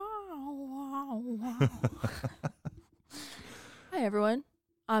Hi, everyone.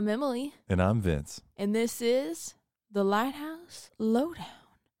 I'm Emily. And I'm Vince. And this is the Lighthouse Lowdown.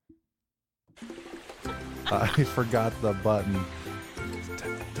 I forgot the button.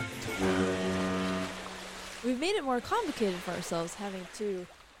 We've made it more complicated for ourselves having to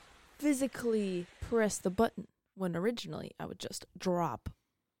physically press the button when originally I would just drop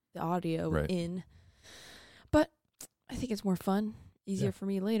the audio in. But I think it's more fun, easier for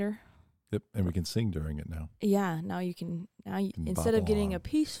me later. Yep, and we can sing during it now. Yeah, now you can instead of getting a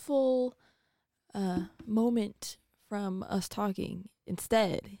peaceful moment from us talking,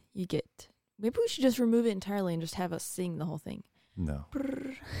 instead you get, maybe we should just remove it entirely and just have us sing the whole thing. No.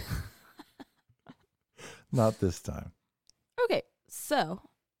 Not this time. Okay, so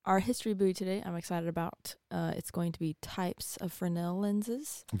our history buoy today, I'm excited about. It's going to be types of Fresnel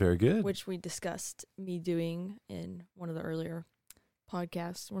lenses. Very good. Which we discussed me doing in one of the earlier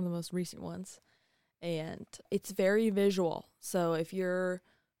podcasts, one of the most recent ones. And it's very visual. So if you're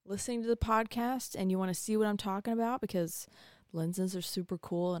listening to the podcast and you want to see what I'm talking about, because lenses are super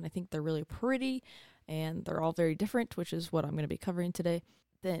cool and I think they're really pretty and they're all very different, which is what I'm going to be covering today,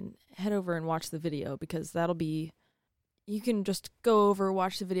 then head over and watch the video, because that'll be, you can just go over,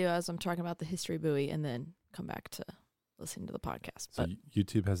 watch the video as I'm talking about the history buoy, and then come back to listening to the podcast. So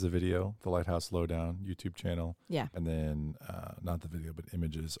YouTube has the video, the Lighthouse Lowdown YouTube channel. Yeah. And then not the video, but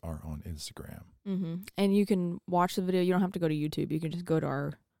images are on Instagram. Mm-hmm. And you can watch the video. You don't have to go to YouTube. You can just go to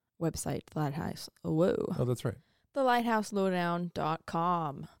our website, the Lighthouse. Oh, that's right.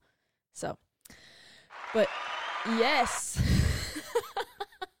 TheLighthouseLowdown.com. So, but yes.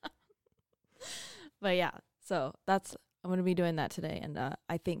 But yeah, so I'm going to be doing that today. And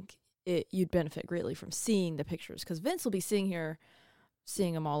I think you'd benefit greatly from seeing the pictures, because Vince will be seeing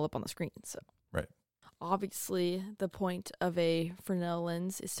them all up on the screen. So right. Obviously, the point of a Fresnel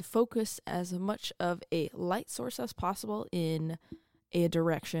lens is to focus as much of a light source as possible in a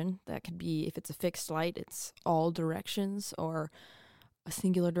direction. That could be, if it's a fixed light, it's all directions, or a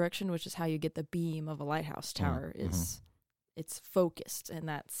singular direction, which is how you get the beam of a lighthouse tower. It's focused, and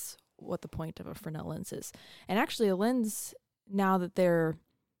that's what the point of a Fresnel lens is. And actually a lens, now that they're,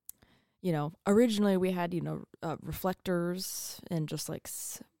 originally we had, reflectors and just like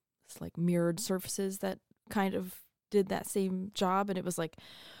mirrored surfaces that kind of did that same job. And it was like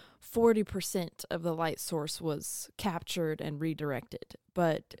 40% of the light source was captured and redirected.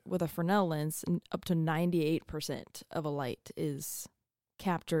 But with a Fresnel lens, up to 98% of a light is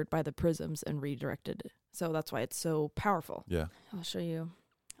captured by the prisms and redirected. So that's why it's so powerful. Yeah. I'll show you.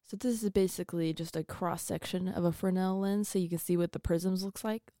 So this is basically just a cross-section of a Fresnel lens, so you can see what the prisms looks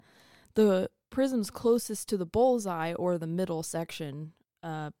like. The prisms closest to the bullseye, or the middle section,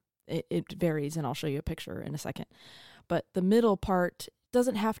 it varies, and I'll show you a picture in a second. But the middle part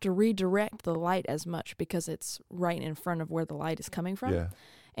doesn't have to redirect the light as much, because it's right in front of where the light is coming from. Yeah.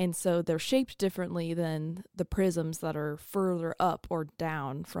 And so they're shaped differently than the prisms that are further up or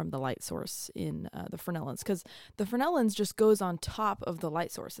down from the light source in the Fresnel lens. Because the Fresnel lens just goes on top of the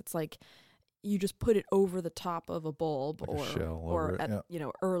light source. It's like you just put it over the top of a bulb, like a shell over it.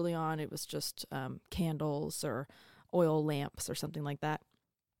 Early on it was just candles or oil lamps or something like that.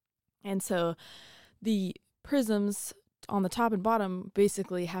 And so the prisms on the top and bottom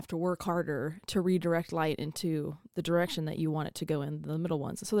basically have to work harder to redirect light into the direction that you want it to go in, the middle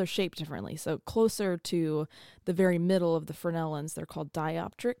ones. So they're shaped differently. So closer to the very middle of the Fresnel lens, they're called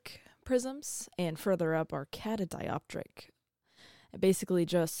dioptric prisms, and further up are catadioptric. Basically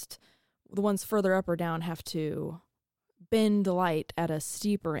just the ones further up or down have to bend the light at a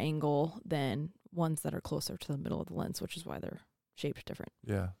steeper angle than ones that are closer to the middle of the lens, which is why they're shaped different.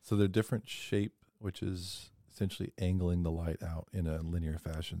 Yeah. So they're different shape, which is essentially angling the light out in a linear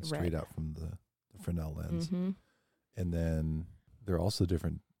fashion, straight out from the Fresnel lens. Mm-hmm. And then they're also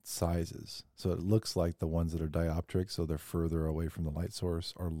different sizes. So it looks like the ones that are dioptric, so they're further away from the light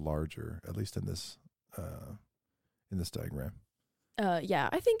source, are larger, at least in this diagram. Yeah,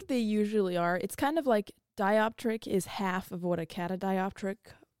 I think they usually are. It's kind of like dioptric is half of what a catadioptric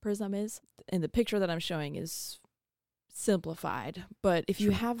prism is. And the picture that I'm showing is simplified. But if you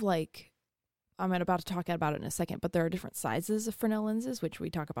have I'm about to talk about it in a second, but there are different sizes of Fresnel lenses, which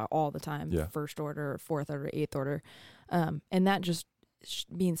we talk about all the time. Yeah. First order, fourth order, eighth order. And that just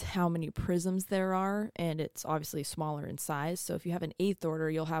means how many prisms there are, and it's obviously smaller in size. So if you have an eighth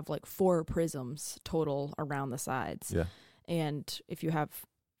order, you'll have 4 prisms total around the sides. Yeah. And if you have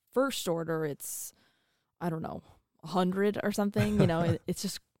first order, it's, 100 or something. It's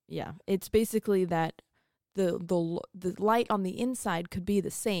just, it's basically that the light on the inside could be the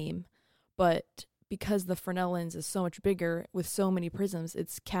same, but because the Fresnel lens is so much bigger with so many prisms,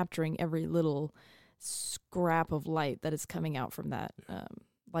 it's capturing every little scrap of light that is coming out from that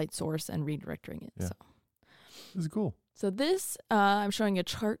light source and redirecting it. Yeah. So This is cool. So this, I'm showing a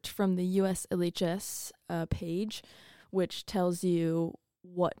chart from the US LHS page, which tells you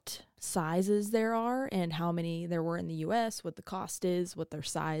what sizes there are and how many there were in the US, what the cost is, what their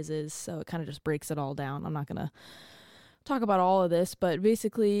size is. So it kind of just breaks it all down. I'm not going to talk about all of this, but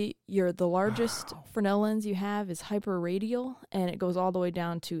basically the largest Fresnel lens you have is hyperradial, and it goes all the way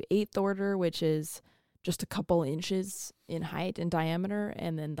down to 8th order, which is just a couple inches in height and diameter,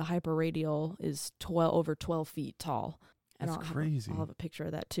 and then the hyperradial is over 12 feet tall. That's crazy. I'll have a picture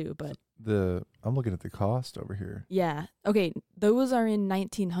of that too, but I'm looking at the cost over here. yeah. Okay, those are in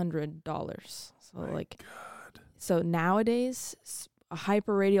 $1,900. So God. So nowadays a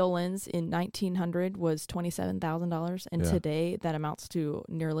hyperradial lens in 1900 was $27,000, and today that amounts to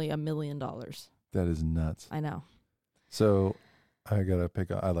nearly $1 million. That is nuts. I know. So I gotta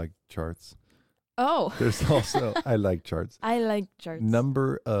I like charts. Oh. There's also I like charts. I like charts.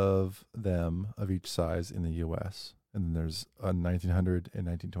 Number of them of each size in the U.S. And then there's a 1900 and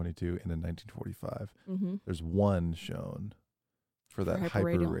 1922 and a 1945. Mm-hmm. There's one shown for that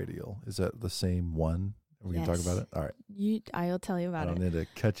hyperradial. Is that the same one? We can talk about it? All right. I'll tell you about it. I don't need to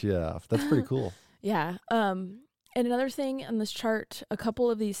cut you off. That's pretty cool. Yeah. And another thing on this chart, a couple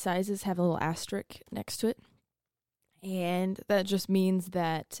of these sizes have a little asterisk next to it. And that just means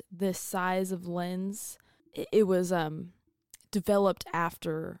that this size of lens, it was developed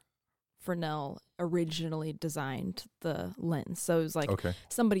after Fresnel originally designed the lens. So it was like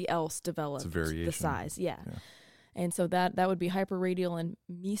somebody else developed the size. Yeah. And so that would be hyperradial and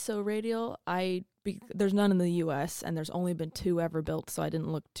mesoradial. There's none in the U.S., and there's only been 2 ever built, so I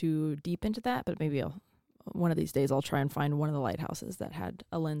didn't look too deep into that, but maybe one of these days I'll try and find one of the lighthouses that had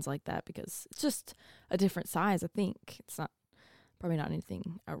a lens like that, because it's just a different size, I think. It's probably not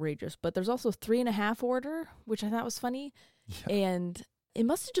anything outrageous, but there's also 3.5 order, which I thought was funny. Yeah. And it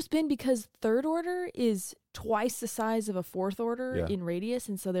must have just been because 3rd order is twice the size of a 4th order in radius,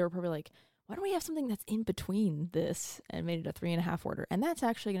 and so they were probably like, why don't we have something that's in between this, and made it a 3.5 order? And that's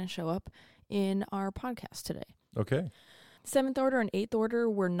actually going to show up in our podcast today. Okay. 7th order and 8th order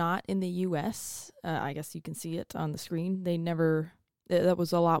were not in the U.S. I guess you can see it on the screen. That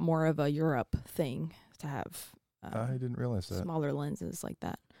was a lot more of a Europe thing to have. I didn't realize that. Smaller lenses like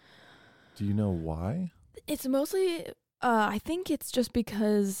that. Do you know why? It's mostly, I think it's just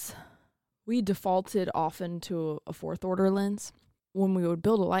because we defaulted often to a 4th order lens. When we would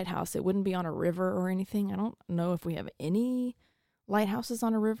build a lighthouse, it wouldn't be on a river or anything. I don't know if we have any lighthouses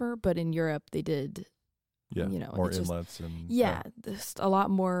on a river, but in Europe they did. Yeah, more inlets and just a lot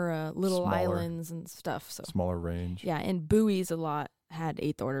more little islands and stuff. So smaller range. Yeah, and buoys had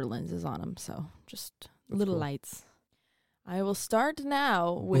 8th order lenses on them, so just That's little cool. Lights. I will start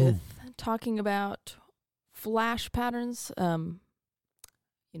now with talking about flash patterns.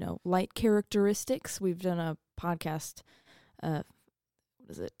 Light characteristics. We've done a podcast. What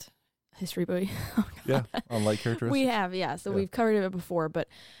is it? History buoy. On light characteristics. We have, So we've covered it before, but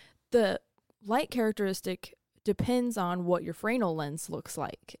the light characteristic depends on what your Fresnel lens looks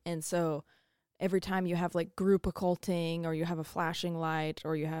like. And so every time you have like group occulting, or you have a flashing light,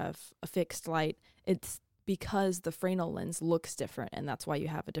 or you have a fixed light, it's because the Fresnel lens looks different, and that's why you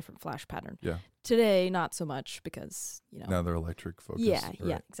have a different flash pattern. Yeah. Today, not so much, because, now they're electric focused. Yeah,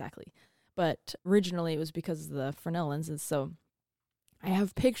 exactly. But originally it was because of the Fresnel lenses. So I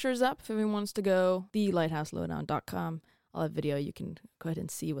have pictures up if anyone wants to go, thelighthouse.com. I'll have video. You can go ahead and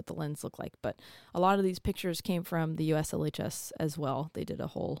see what the lens look like. But a lot of these pictures came from the US LHS as well. They did a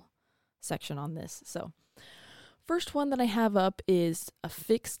whole section on this. So first one that I have up is a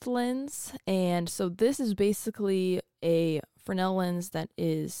fixed lens. And so this is basically a Fresnel lens that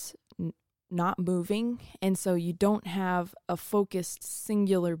is not moving. And so you don't have a focused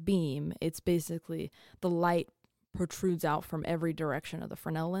singular beam. It's basically the light protrudes out from every direction of the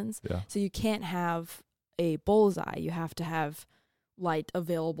Fresnel lens. Yeah. So you can't have a bullseye. You have to have light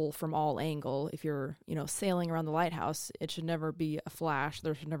available from all angle. If you're, sailing around the lighthouse, it should never be a flash.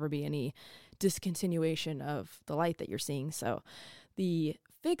 There should never be any discontinuation of the light that you're seeing. So the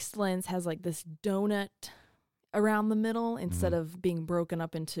fixed lens has like this donut around the middle instead of being broken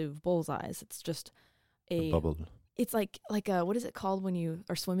up into bullseyes. It's just a bubble. It's like a, what is it called when you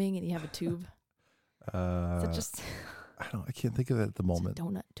are swimming and you have a tube? Is it just I can't think of it at the moment. It's a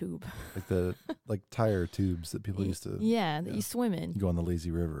donut tube. Like the tire tubes that people used to. Yeah, that you swim in. You go on the lazy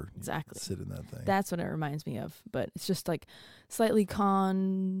river. Exactly. Sit in that thing. That's what it reminds me of. But it's just like slightly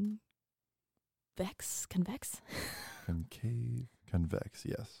convex? Convex,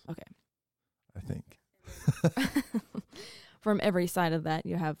 yes. Okay. I think. From every side of that,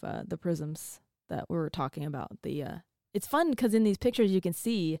 you have the prisms that we were talking about. It's fun because in these pictures you can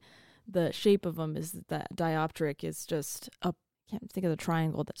see the shape of them is that dioptric is just up. I can't think of the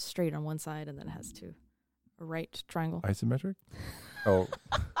triangle that's straight on one side and then it has a right triangle. Isometric? Oh,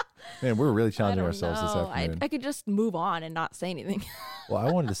 man, we're really challenging ourselves this afternoon. I could just move on and not say anything. Well,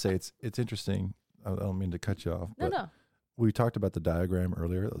 I wanted to say it's interesting. I don't mean to cut you off. But No. we talked about the diagram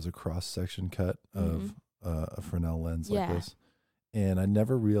earlier. It was a cross-section cut of a Fresnel lens like this. And I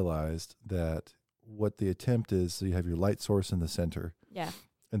never realized that what the attempt is, so you have your light source in the center. Yeah.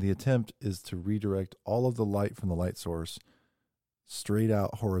 And the attempt is to redirect all of the light from the light source straight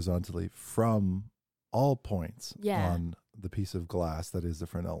out horizontally from all points on the piece of glass that is the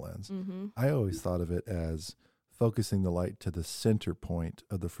Fresnel lens. Mm-hmm. I always thought of it as focusing the light to the center point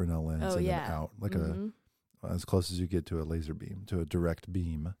of the Fresnel lens then out, like as close as you get to a laser beam, to a direct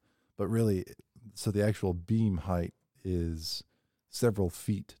beam. But really, so the actual beam height is several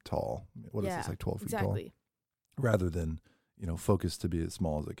feet tall. What is this, like 12 feet tall? Rather than, focused to be as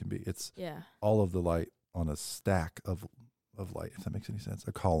small as it can be. It's all of the light on a stack of light, if that makes any sense.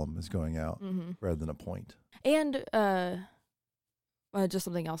 A column is going out rather than a point. And just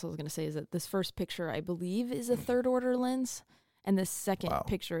something else I was going to say is that this first picture, I believe, is a third order lens, and this second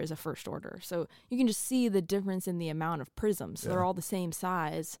picture is a first order. So you can just see the difference in the amount of prisms. They're all the same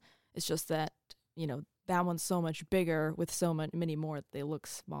size. It's just that, that one's so much bigger with so many more that they look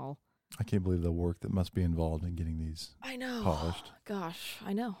small. I can't believe the work that must be involved in getting these polished. Gosh,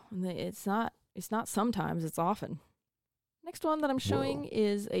 I know. And it's not sometimes, it's often. Next one that I'm showing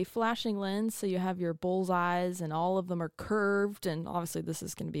is a flashing lens. So you have your bullseyes and all of them are curved. And obviously this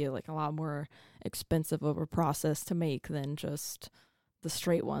is going to be like a lot more expensive of a process to make than just the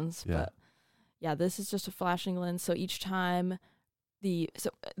straight ones. Yeah. But yeah, this is just a flashing lens. So each time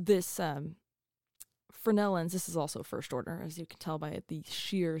this Fresnel lens, this is also first order, as you can tell by the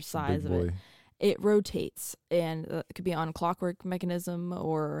sheer size of it. It rotates, and it could be on a clockwork mechanism,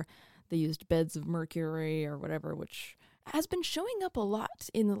 or they used beds of mercury or whatever, which has been showing up a lot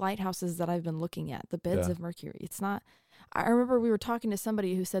in the lighthouses that I've been looking at, the beds of mercury. It's not, I remember we were talking to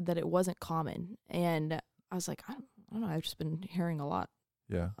somebody who said that it wasn't common, and I was like, I don't know, I've just been hearing a lot.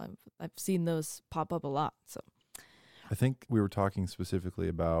 Yeah. I've seen those pop up a lot, so. I think we were talking specifically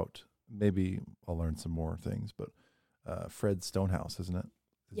about, maybe I'll learn some more things, but Fred Stonehouse, isn't it?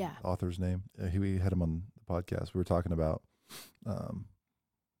 Yeah. The author's name. We had him on the podcast. We were talking about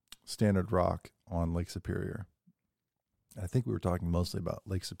Standard Rock on Lake Superior. I think we were talking mostly about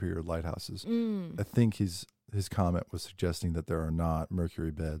Lake Superior lighthouses. I think his comment was suggesting that there are not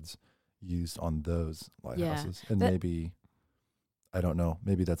mercury beds used on those lighthouses. And maybe, I don't know,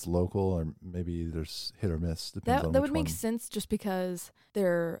 maybe that's local, or maybe there's hit or miss. Depends on that which would make one. sense just because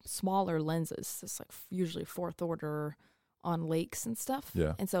they're smaller lenses. It's like usually fourth order on lakes and stuff.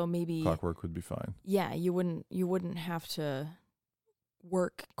 Yeah. And so maybe clockwork would be fine. Yeah, you wouldn't have to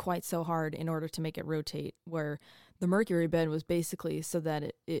work quite so hard in order to make it rotate, where the mercury bed was basically so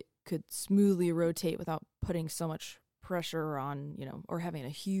that it could smoothly rotate without putting so much pressure on, or having a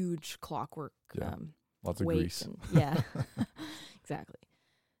huge clockwork lots of weight grease. Exactly.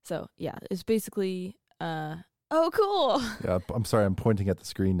 So yeah, it's basically cool. Yeah, I'm sorry, I'm pointing at the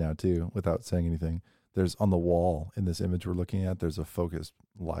screen now too without saying anything. There's on the wall in this image we're looking at, there's a focused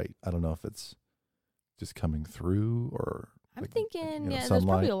light. I don't know if it's just coming through or I'm thinking there's sunlight.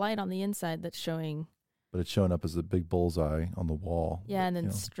 probably a light on the inside that's showing. But it's showing up as a big bullseye on the wall. Yeah, and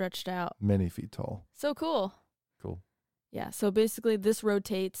then stretched out. Many feet tall. So cool. Cool. Yeah, so basically this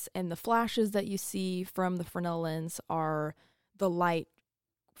rotates, and the flashes that you see from the Fresnel lens are the light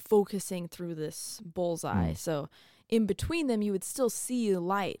focusing through this bullseye. So in between them, you would still see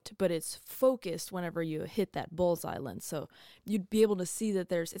light, but it's focused whenever you hit that bullseye lens. So you'd be able to see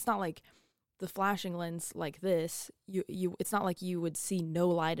that it's not like the flashing lens like this. It's not like you would see no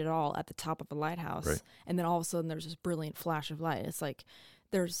light at all at the top of a lighthouse. Right. And then all of a sudden there's this brilliant flash of light. It's like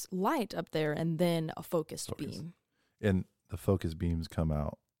there's light up there and then a focused beam. And the focus beams come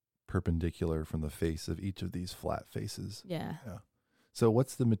out perpendicular from the face of each of these flat faces. Yeah. So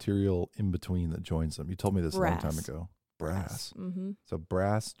what's the material in between that joins them? You told me this Brass. a long time ago. Brass. Mm-hmm. So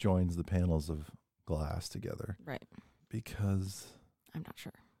brass joins the panels of glass together. Right. Because I'm not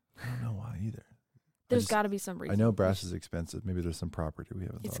sure. I don't know why either. There's got to be some reason. I know brass is expensive. Maybe there's some property we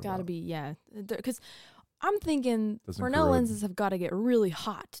haven't thought about. It's got to be, yeah. Because I'm thinking Doesn't Fresnel corrode. lenses have got to get really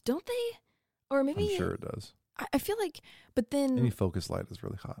hot, don't they? Or maybe I'm sure it does. I feel like, but then Any focus light is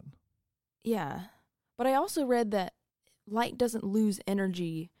really hot. yeah. But I also read that light doesn't lose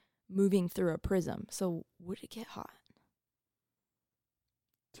energy moving through a prism. So would it get hot?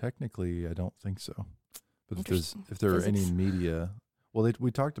 Technically, I don't think so. But if there are Physics. any media, well,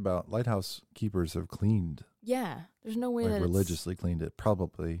 we talked about lighthouse keepers have cleaned. Yeah, there's no way that religiously cleaned it.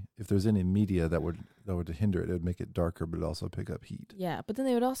 Probably, if there's any media that would hinder it, it would make it darker, but it also pick up heat. Yeah, but then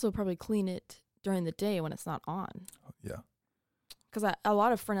they would also probably clean it during the day when it's not on. Yeah, because a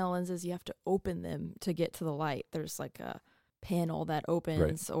lot of Fresnel lenses, you have to open them to get to the light. There's like a panel that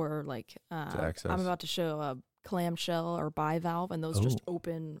opens, or like to access. I'm about to show a clamshell or bivalve, and those just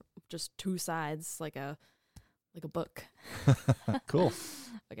open just two sides like a book. Cool.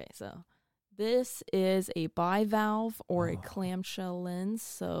 Okay, so this is a bivalve or a clamshell lens.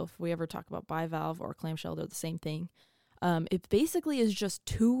 So if we ever talk about bivalve or clamshell, they're the same thing. It basically is just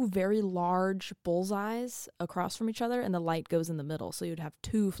two very large bullseyes across from each other, and the light goes in the middle. So you'd have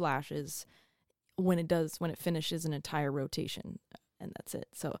two flashes when it finishes an entire rotation, and that's it.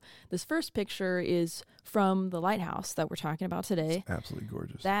 So this first picture is from the Lighthouse that we're talking about today. It's absolutely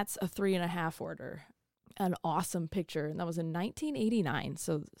gorgeous. That's a 3.5 order. An awesome picture, and that was in 1989.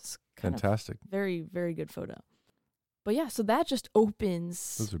 So it's fantastic, very, very good photo. But yeah, so that just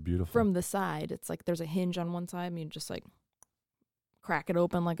opens. Those are beautiful from the side. It's like there's a hinge on one side. I mean, just like crack it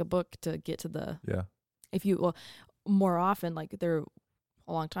open like a book to get to the. Yeah. More often, like a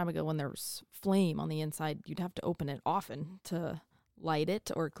long time ago when there was flame on the inside, you'd have to open it often to light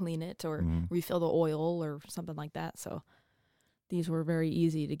it or clean it or refill the oil or something like that. So these were very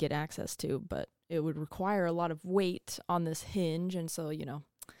easy to get access to, but it would require a lot of weight on this hinge. And so,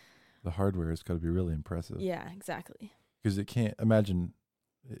 the hardware has got to be really impressive. Yeah, exactly. Because it can't imagine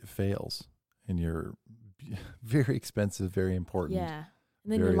it fails and you're very expensive, very important. Yeah.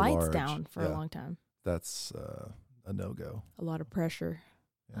 And then your light's down for a long time. That's a no-go. A lot of pressure.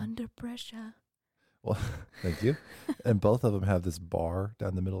 Yeah. Under pressure. Well, thank you. And both of them have this bar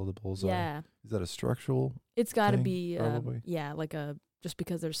down the middle of the bullseye. Yeah. Is that a structural? It's got to be, probably? just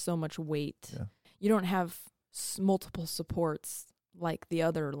because there's so much weight. Yeah. You don't have multiple supports like the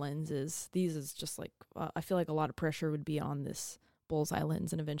other lenses. These is just like, I feel like a lot of pressure would be on this bullseye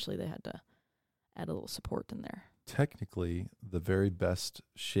lens, and eventually they had to add a little support in there. Technically, the very best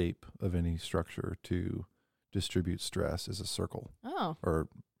shape of any structure to distribute stress is a circle. Oh. Or,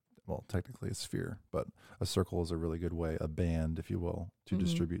 well, technically a sphere, but a circle is a really good way, a band, if you will, to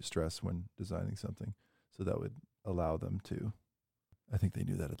distribute stress when designing something. So that would allow them to, I think they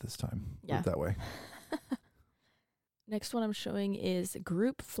knew that at this time. Yeah. Put it that way. Next one I'm showing is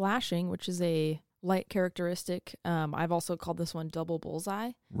group flashing, which is a light characteristic. I've also called this one double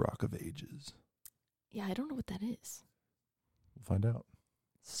bullseye. Rock of Ages. Yeah, I don't know what that is. We'll find out.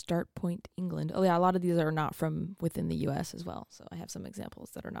 Start Point, England. Oh yeah, a lot of these are not from within the U.S. as well. So I have some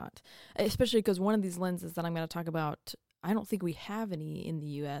examples that are not, especially because one of these lenses that I'm going to talk about, I don't think we have any in the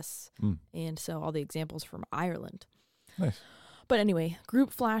U.S. And so all the examples from Ireland. Nice. But anyway,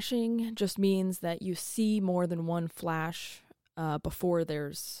 group flashing just means that you see more than one flash before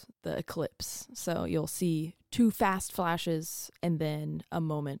there's the eclipse. So you'll see two fast flashes and then a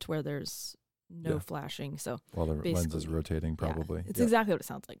moment where there's no flashing. So while the lens is rotating, probably. Yeah, it's exactly what it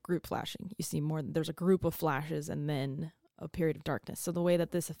sounds like, group flashing. You see there's a group of flashes and then a period of darkness. So the way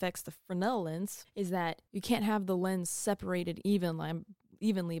that this affects the Fresnel lens is that you can't have the lens separated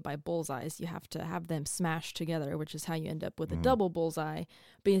evenly by bullseyes. You have to have them smashed together, which is how you end up with a double bullseye,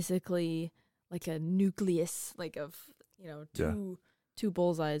 basically like a nucleus, like of two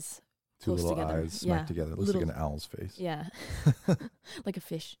bullseyes, two little together. eyes smacked together. It looks like an owl's face. Yeah, like a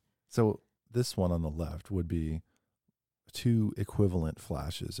fish. So this one on the left would be two equivalent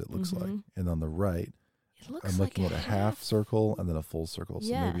flashes. It looks like, and on the right, I'm looking at a half circle and then a full circle.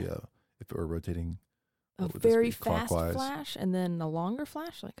 So maybe if it were rotating. A very fast flash and then a longer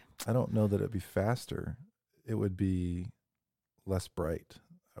flash? I don't know that it'd be faster. It would be less bright,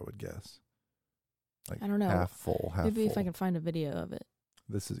 I would guess. I don't know. Half full, half Maybe full. if I can find a video of it.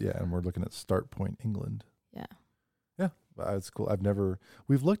 This is, and we're looking at Start Point, England. Yeah. Yeah, it's cool.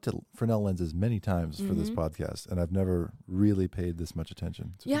 We've looked at Fresnel lenses many times for this podcast, and I've never really paid this much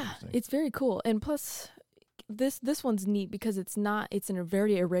attention. It's very cool. And plus, this one's neat because it's in a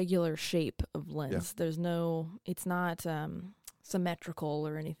very irregular shape of lens. Yeah. It's not symmetrical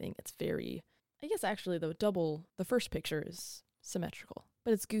or anything. It's very, I guess actually the first picture is symmetrical,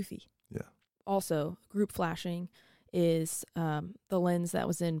 but it's goofy. Yeah. Also, group flashing is the lens that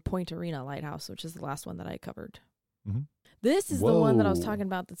was in Point Arena Lighthouse, which is the last one that I covered. Mm-hmm. This is the one that I was talking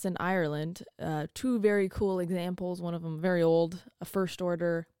about that's in Ireland. Two very cool examples. One of them very old, a first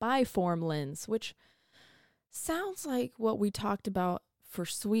order biform lens, which sounds like what we talked about for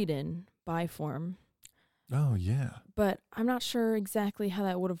Sweden, biform. Oh, yeah. But I'm not sure exactly how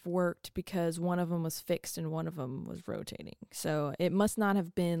that would have worked because one of them was fixed and one of them was rotating. So it must not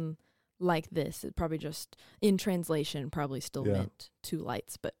have been like this. It probably just, in translation, probably still meant 2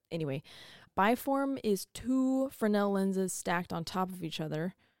 lights. But anyway, biform is 2 Fresnel lenses stacked on top of each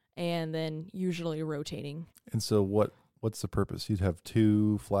other and then usually rotating. And so what's the purpose? You'd have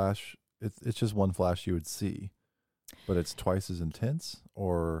 2 flash. It's just 1 flash you would see, but it's twice as intense,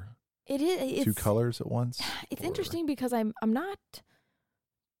 or it's 2 colors at once? It's interesting because I'm not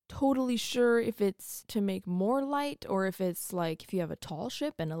totally sure if it's to make more light or if it's like if you have a tall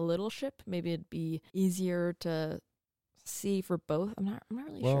ship and a little ship, maybe it'd be easier to see for both. I'm not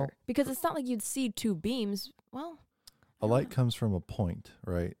really sure because it's not like you'd see 2 beams. Well, a light comes from a point,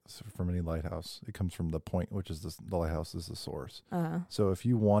 right? So from any lighthouse, it comes from the point, which is the lighthouse is the source. So if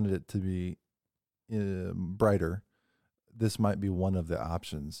you wanted it to be brighter, this might be one of the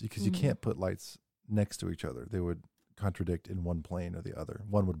options because you can't put lights next to each other. They would contradict in one plane or the other.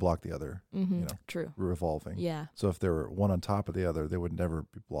 One would block the other, true, revolving. Yeah. So if they were one on top of the other, they would never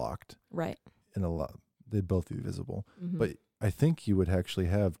be blocked. Right. They'd both be visible. But I think you would actually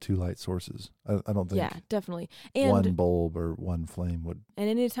have 2 light sources. I don't think. Yeah, definitely. And 1 bulb or 1 flame would. And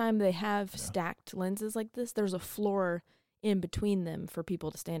anytime they have stacked lenses like this, there's a floor in between them for people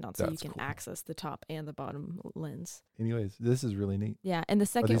to stand on, so you can access the top and the bottom lens. Anyways, this is really neat. Yeah, and the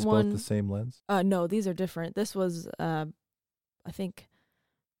second Are these one, both the same lens? No, these are different. This was, I think,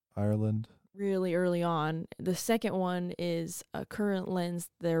 Ireland. Really early on. The second one is a current lens.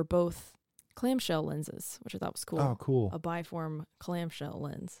 They're both clamshell lenses, which I thought was cool. Oh, cool! A biform clamshell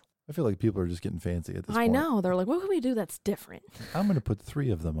lens. I feel like people are just getting fancy at this point. I know. They're like, what can we do that's different? I'm going to put 3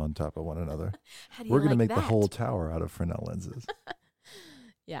 of them on top of one another. How do you We're going to make that? the whole tower out of Fresnel lenses.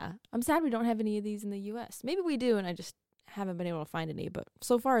 Yeah. I'm sad we don't have any of these in the U.S. Maybe we do, and I just haven't been able to find any. But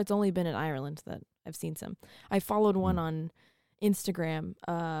so far, it's only been in Ireland that I've seen some. I followed one on Instagram.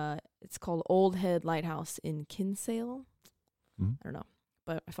 It's called Old Head Lighthouse in Kinsale. I don't know.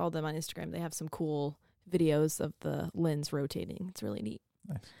 But I followed them on Instagram. They have some cool videos of the lens rotating. It's really neat.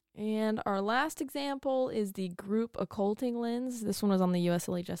 Nice. And our last example is the group occulting lens. This one was on the US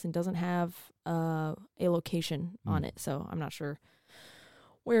LHS and doesn't have a location on it, so I'm not sure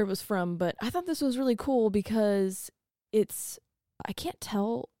where it was from. But I thought this was really cool because I can't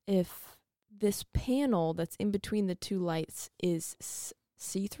tell if this panel that's in between the 2 lights is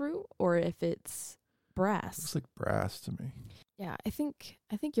see-through or if it's brass. Looks like brass to me. Yeah, I think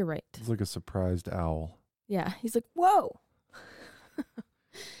you're right. It's like a surprised owl. Yeah, he's like, whoa.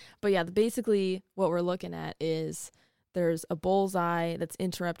 But yeah, basically what we're looking at is there's a bullseye that's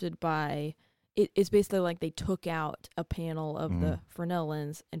interrupted by, it's basically like they took out a panel of the Fresnel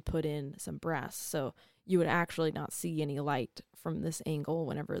lens and put in some brass. So you would actually not see any light from this angle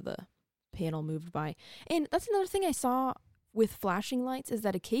whenever the panel moved by. And that's another thing I saw with flashing lights is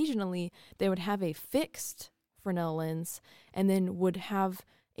that occasionally they would have a fixed Fresnel lens and then would have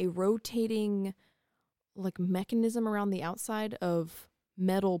a rotating like mechanism around the outside of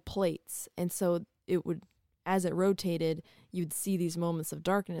metal plates, and so it would, as it rotated, you'd see these moments of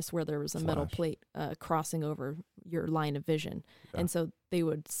darkness where there was a metal plate crossing over your line of vision. And so they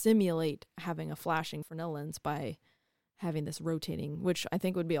would simulate having a flashing Fresnel lens by having this rotating, which I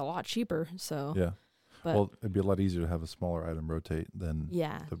think would be a lot cheaper. So but, well, it'd be a lot easier to have a smaller item rotate than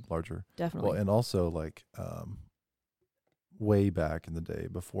the larger. Definitely. Well, and also like way back in the day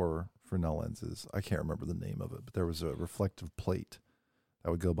before Fresnel lenses, I can't remember the name of it, but there was a reflective plate that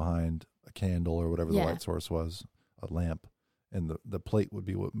would go behind a candle or whatever the light source was, a lamp, and the plate would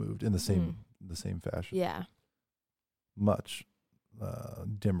be what moved in the same fashion. Yeah. Much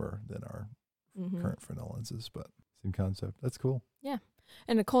dimmer than our current Fresnel lenses, but same concept. That's cool. Yeah.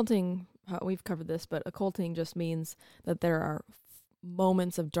 And occulting, we've covered this, but occulting just means that there are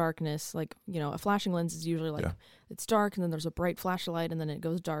moments of darkness. Like, a flashing lens is usually like it's dark and then there's a bright flashlight and then it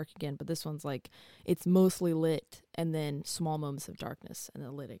goes dark again. But this one's like it's mostly lit and then small moments of darkness and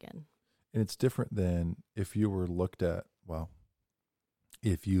then lit again. And it's different than if you were looked at,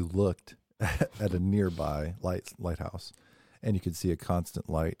 if you looked at a nearby lighthouse and you could see a constant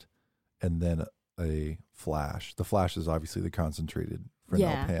light and then a flash. The flash is obviously the concentrated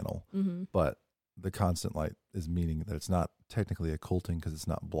Fresnel panel, but the constant light is meaning that it's not technically occulting because it's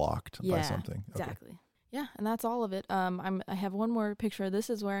not blocked by something. Exactly. Okay. Yeah, and that's all of it. I have one more picture. This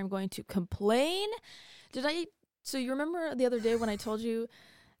is where I'm going to complain. So you remember the other day when I told you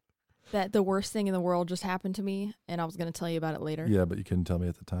that the worst thing in the world just happened to me, and I was going to tell you about it later? Yeah, but you couldn't tell me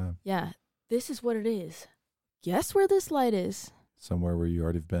at the time. Yeah, this is what it is. Guess where this light is? Somewhere where you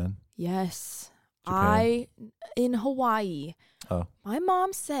already have been? Yes. Japan? In Hawaii. Oh. My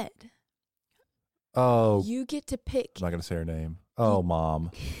mom said Oh, you get to pick. I'm not going to say her name. Oh,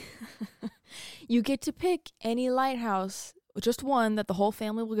 Mom. You get to pick any lighthouse, just one that the whole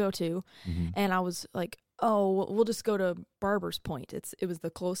family will go to. Mm-hmm. And I was like, oh, we'll just go to Barber's Point. It was the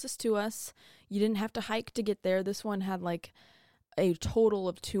closest to us. You didn't have to hike to get there. This one had like a total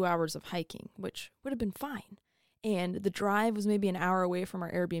of 2 hours of hiking, which would have been fine. And the drive was maybe an hour away from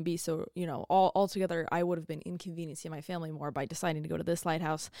our Airbnb. So, you know, altogether, I would have been inconveniencing my family more by deciding to go to this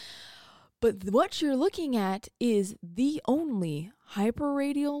lighthouse. But what you're looking at is the only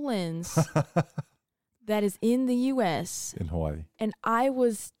hyperradial lens that is in the U.S. in Hawaii. And I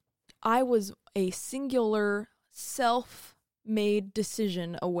was a singular self-made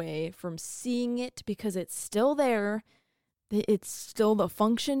decision away from seeing it because it's still there. It's still the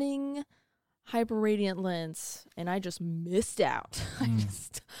functioning hyperradiant lens, and I just missed out.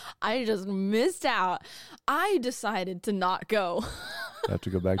 I just missed out. I decided to not go. Have to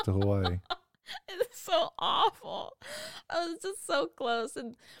go back to Hawaii. It's so awful. I was just so close.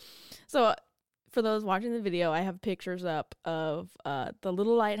 And so for those watching the video, I have pictures up of the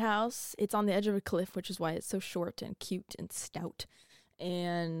little lighthouse. It's on the edge of a cliff, which is why it's so short and cute and stout.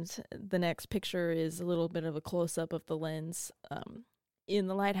 And the next picture is a little bit of a close-up of the lens in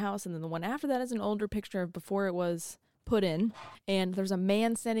the lighthouse. And then the one after that is an older picture of before it was put in. And there's a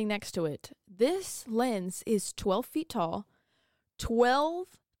man standing next to it. This lens is 12 feet tall, 12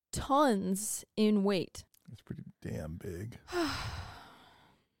 tons in weight. It's pretty damn big.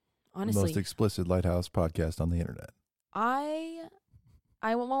 Honestly, the most explicit lighthouse podcast on the internet. I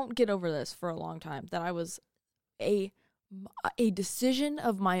won't get over this for a long time, that I was a decision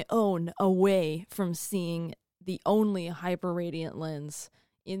of my own away from seeing the only hyperradiant lens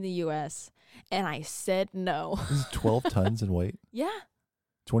in the U.S., and I said no. This is 12 tons in weight? Yeah.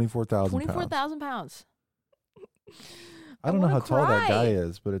 24,000 pounds. 24,000 pounds. I don't know how tall that guy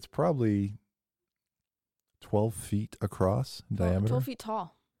is, but it's probably 12 feet across in diameter. 12 feet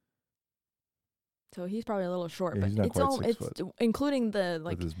tall. So he's probably a little short, yeah, but he's not quite 6 foot. Including the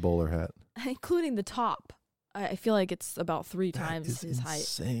with his bowler hat, including the top. I feel like it's about 3 times his height.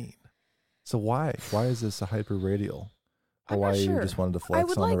 Insane. So why is this a hyperradial? Hawaii sure. just wanted to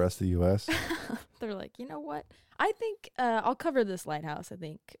flex on the rest of the U.S. They're like, you know what? I think I'll cover this lighthouse. I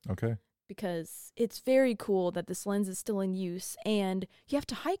think. Okay. Because it's very cool that this lens is still in use, and you have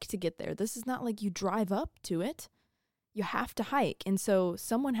to hike to get there. This is not like you drive up to it. You have to hike, and so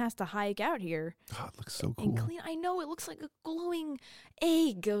someone has to hike out here. God, it looks so cool. And clean. I know, it looks like a glowing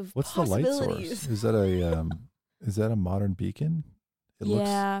egg of What's possibilities. the light source? Is that a modern beacon?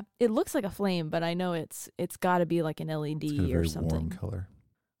 It looks like a flame, but I know it's got to be like an LED it's got a very or something. warm color.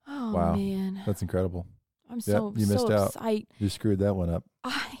 Oh wow, man, that's incredible. I'm so you missed out. excited. You screwed that one up.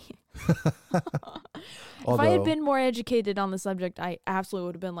 If I had been more educated on the subject, I absolutely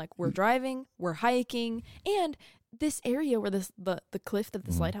would have been like, we're driving, we're hiking, and this area where the cliff that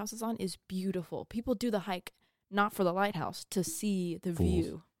this lighthouse is on is beautiful. People do the hike not for the lighthouse, to see the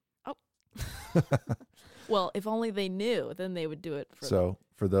view. Oh. Well, if only they knew, then they would do it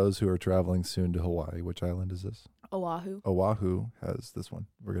for those who are traveling soon to Hawaii, which island is this? Oahu. Oahu has this one.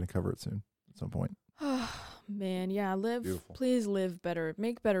 We're going to cover it soon at some point. Man, yeah, Beautiful. Please live better,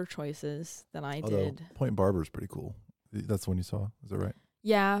 make better choices than I did. Point Barber's pretty cool. That's the one you saw, is that right?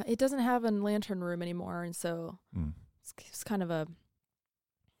 Yeah, it doesn't have a lantern room anymore, and so it's kind of a...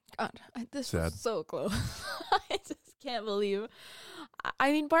 God, this sad. Was so close. I just can't believe...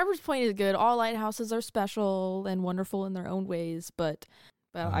 I mean, Barber's Point is good. All lighthouses are special and wonderful in their own ways, but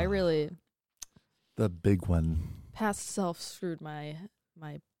I really... The big one. Past self screwed my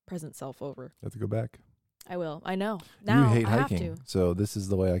present self over. You have to go back. I will. I know. Now you hate I hiking, have to. So this is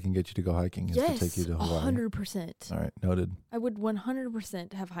the way I can get you to go hiking, is to take you to Hawaii. 100%. All right, noted. I would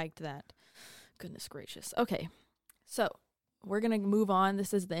 100% have hiked that. Goodness gracious. Okay, so we're going to move on.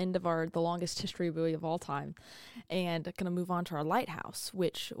 This is the end of the longest history movie of all time. And going to move on to our lighthouse,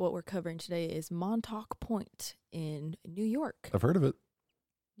 which what we're covering today is Montauk Point in New York. I've heard of it.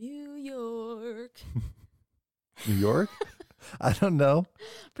 New York. New York? I don't know.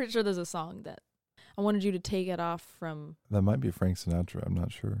 Pretty sure there's a song that I wanted you to take it off from. That might be Frank Sinatra. I'm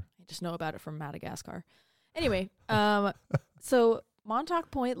not sure. I just know about it from Madagascar. Anyway, so Montauk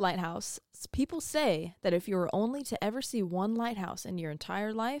Point Lighthouse, people say that if you were only to ever see one lighthouse in your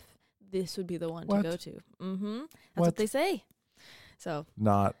entire life, this would be the one to go to. That's what they say. So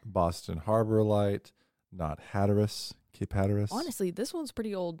not Boston Harbor Light, not Hatteras, Cape Hatteras. Honestly, this one's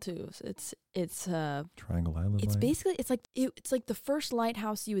pretty old too. So it's Triangle Island. It's Light. basically it's like the first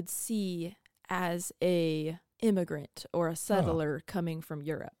lighthouse you would see as a immigrant or a settler coming from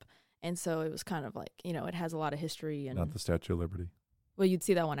Europe. And so it was kind of like, it has a lot of history. And not the Statue of Liberty. Well, you'd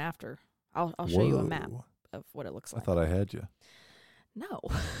see that one after. I'll show you a map of what it looks like. I thought I had you. No.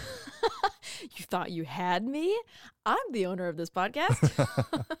 You thought you had me? I'm the owner of this podcast.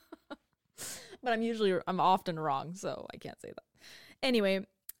 But I'm often wrong, so I can't say that. Anyway,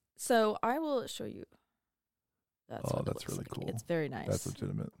 so I will show you. That's really cool. It's very nice. That's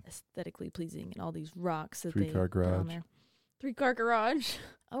legitimate. Aesthetically pleasing, and all these rocks that 3-car garage. on there. 3-car garage.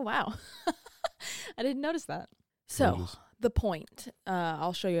 Oh, wow. I didn't notice that. So, Gorgeous. The point,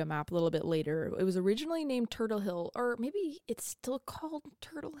 I'll show you a map a little bit later. It was originally named Turtle Hill, or maybe it's still called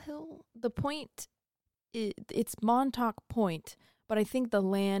Turtle Hill. The point, it's Montauk Point, but I think the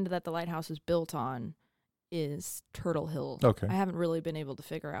land that the lighthouse is built on is Turtle Hill. Okay. I haven't really been able to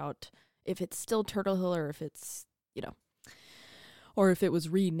figure out if it's still Turtle Hill or if it's, or if it was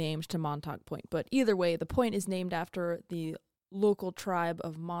renamed to Montauk Point. But either way, the point is named after the local tribe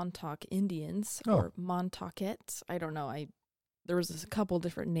of Montauk Indians or Montauquets. I don't know. There was a couple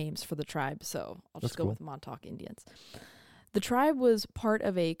different names for the tribe, so I'll just go with Montauk Indians. The tribe was part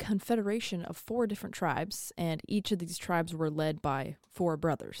of a confederation of 4 different tribes, and each of these tribes were led by 4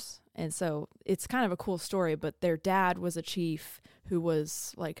 brothers. And so it's kind of a cool story, but their dad was a chief who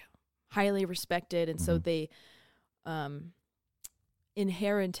was like highly respected, and so they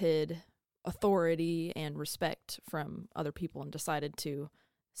inherited authority and respect from other people and decided to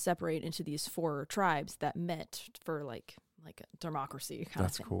separate into these 4 tribes that met for like a democracy kind of thing.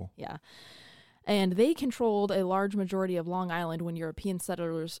 That's cool. Yeah. And they controlled a large majority of Long Island when European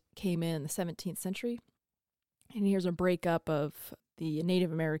settlers came in the 17th century. And here's a breakup of the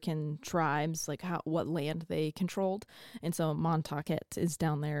Native American tribes, like what land they controlled. And so Montaukett is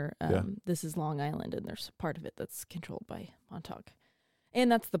down there. This is Long Island, and there's part of it that's controlled by Montauk. And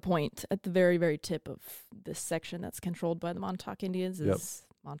that's the point. At the very, very tip of this section that's controlled by the Montauk Indians is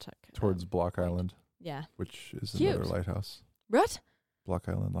Montauk. Towards Block Island. Yeah. Which is another lighthouse. What? Block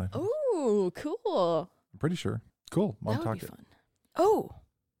Island Lighthouse. Oh, cool. I'm pretty sure. Cool. Montauk. That would be fun. Oh.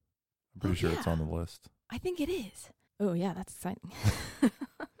 I'm pretty sure it's on the list. I think it is. Oh, yeah, that's exciting.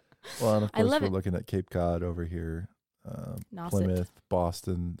 Well, and of course, we're looking at Cape Cod over here. Plymouth,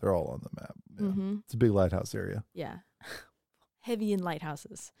 Boston. They're all on the map. Yeah. Mm-hmm. It's a big lighthouse area. Yeah. Heavy in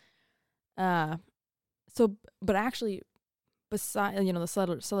lighthouses. But actually, besides,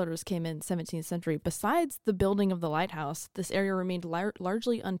 the settlers came in 17th century. Besides the building of the lighthouse, this area remained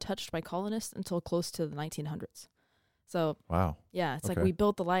largely untouched by colonists until close to the 1900s. So, wow. Yeah, it's like we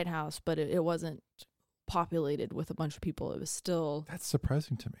built the lighthouse, but it wasn't populated with a bunch of people. It was still... That's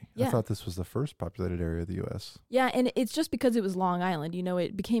surprising to me. Yeah. I thought this was the first populated area of the U.S. Yeah, and it's just because it was Long Island.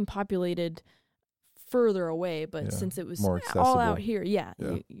 It became populated further away, but since it was more all out here,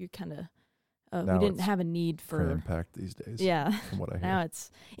 you kind of we didn't have a need for impact these days. Yeah, from what I hear. Now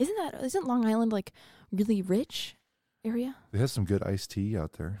isn't Long Island like really rich area? They have some good iced tea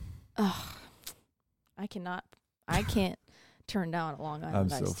out there. Ugh, I can't turn down a Long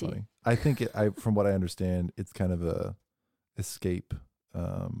Island iced tea. Funny. I think from what I understand, it's kind of a escape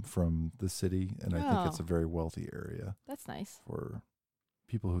from the city, and I think it's a very wealthy area. That's nice for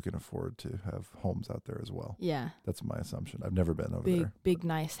people who can afford to have homes out there as well. Yeah. That's my assumption. I've never been over there. Big,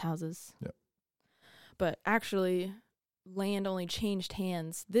 nice houses. Yeah. But actually, this land only changed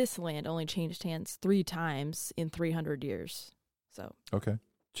hands 3 times in 300 years. So. Okay.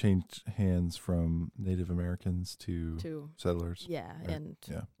 Changed hands from Native Americans to settlers. Yeah, right? And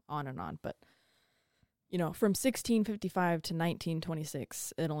on and on. But, from 1655 to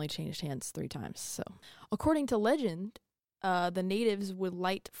 1926, it only changed hands 3 times. So, according to legend, the natives would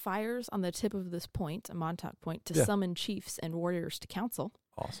light fires on the tip of this point, a Montauk Point, to summon chiefs and warriors to council.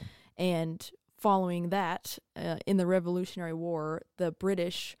 Awesome. And following that, in the Revolutionary War, the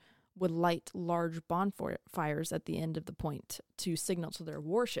British would light large bonfires at the end of the point to signal to their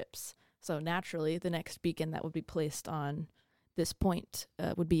warships. So naturally, the next beacon that would be placed on this point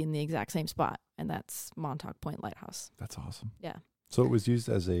would be in the exact same spot, and that's Montauk Point Lighthouse. That's awesome. Yeah. So it was used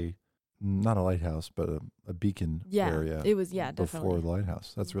as not a lighthouse, but a beacon area. It was, definitely. Before the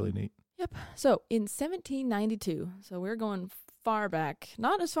lighthouse. That's really neat. Yep. So in 1792, so we're going far back,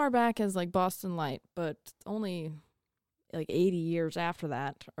 not as far back as like Boston Light, but only like 80 years after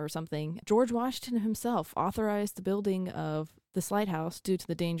that or something, George Washington himself authorized the building of this lighthouse due to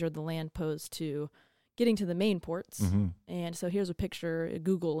the danger the land posed to getting to the main ports. Mm-hmm. And so here's a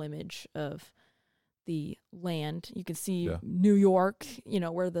Google image of the land. You can see New York,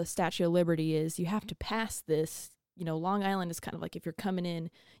 where the Statue of Liberty is. You have to pass this. Long Island is kind of like if you're coming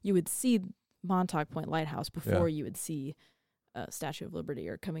in, you would see Montauk Point Lighthouse before you would see Statue of Liberty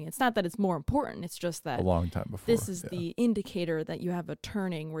are coming in. It's not that it's more important. It's just that a long time before. This is the indicator that you have a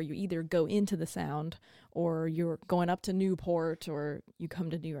turning where you either go into the Sound or you're going up to Newport or you come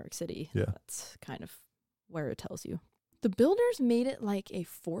to New York City. Yeah. That's kind of where it tells you. The builders made it like a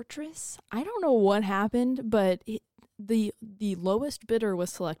fortress. I don't know what happened, but the lowest bidder was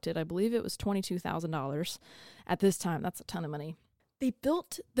selected. I believe it was $22,000 at this time. That's a ton of money. They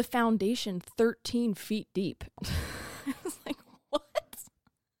built the foundation 13 feet deep. I was like, what?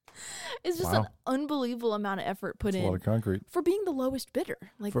 It's just an unbelievable amount of effort put in. A lot of concrete. For being the lowest bidder.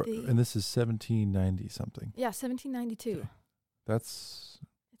 And this is 1790 something. Yeah, 1792. Okay. That's...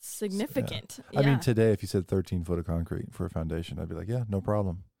 It's significant. Yeah. I mean, today, if you said 13 foot of concrete for a foundation, I'd be like, yeah, no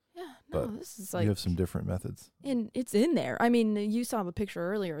problem. Yeah, no, but this is like... You have some different methods. And it's in there. I mean, you saw the picture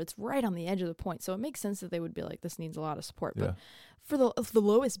earlier. It's right on the edge of the point. So it makes sense that they would be like, this needs a lot of support. Yeah. But for the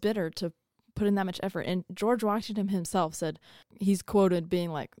lowest bidder to put in that much effort, and George Washington himself said, he's quoted being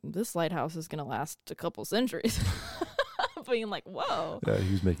like, this lighthouse is going to last a couple centuries. Being like, whoa. Yeah,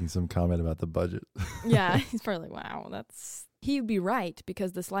 he was making some comment about the budget. Yeah, he's probably like, wow, he would be right,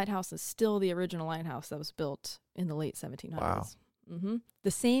 because this lighthouse is still the original lighthouse that was built in the late 1700s. Wow. Mm-hmm.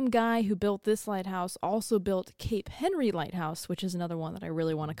 The same guy who built this lighthouse also built Cape Henry Lighthouse, which is another one that I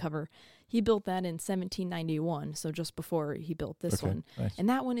really want to cover. He built that in 1791, so just before he built this one. Nice. And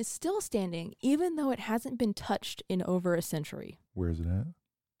that one is still standing, even though it hasn't been touched in over a century. Where is it at?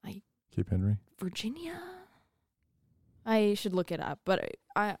 Cape Henry? Virginia? I should look it up, but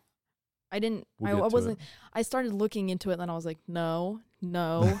I didn't. I We'll wasn't. I started looking into it, and then I was like, no.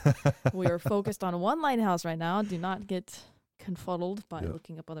 We are focused on one lighthouse right now. Do not get confuddled by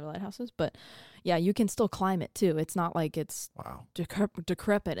looking up other lighthouses. But yeah, you can still climb it too. It's not like it's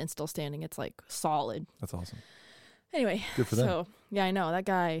decrepit and still standing. It's like solid. That's awesome. Anyway, good for them. So yeah, I know that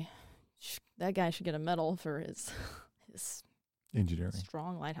guy should get a medal for his engineering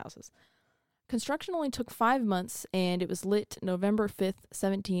strong lighthouses. Construction only took 5 months, and it was lit November 5th,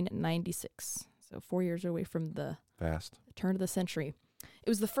 1796. So 4 years away from the turn of the century. It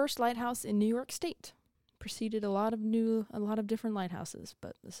was the first lighthouse in New York State. Preceded a lot of different lighthouses,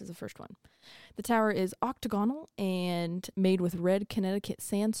 but this is the first one. The tower is octagonal and made with red Connecticut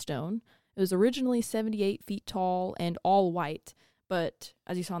sandstone. It was originally 78 feet tall and all white, but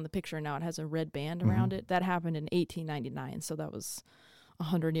as you saw in the picture, now it has a red band around it. That happened in 1899, so that was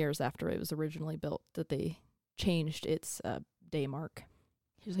 100 years after it was originally built that they changed its day mark.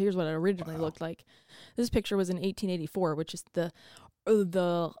 Here's what it originally looked like. This picture was in 1884, which is the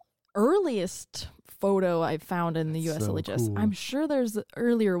earliest photo I've found in the USLHS. So cool. I'm sure there's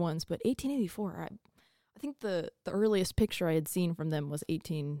earlier ones, but 1884, I think the earliest picture I had seen from them was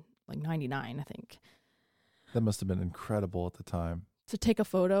 1899, I think. That must have been incredible at the time. To take a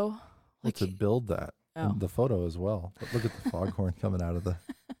photo? Well, to build that. Oh. And the photo as well. But look at the foghorn coming out of the...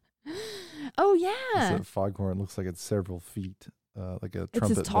 Oh, yeah. The foghorn looks like it's several feet, like a trumpet bell.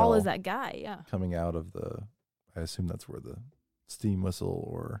 It's as tall as that guy, yeah. Coming out of I assume that's where the steam whistle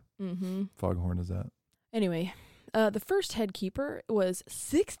or foghorn is at. Anyway, the first head keeper was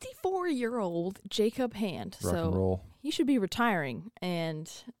 64-year-old Jacob Hand. Rock and roll. He should be retiring, and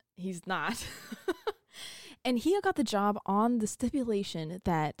he's not. And he got the job on the stipulation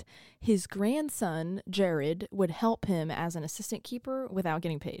that his grandson, Jared, would help him as an assistant keeper without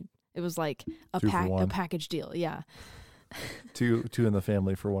getting paid. It was like a package deal, yeah. two in the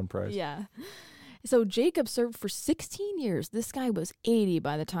family for one price. Yeah. So Jacob served for 16 years. This guy was 80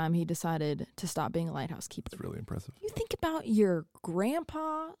 by the time he decided to stop being a lighthouse keeper. That's really impressive. You think about your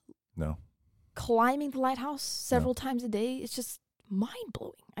grandpa climbing the lighthouse several times a day. It's just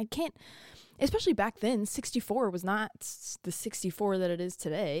mind-blowing. I can't... Especially back then, 64 was not the 64 that it is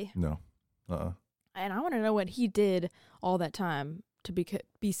today. No. And I want to know what he did all that time to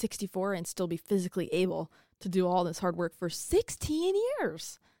be 64 and still be physically able to do all this hard work for 16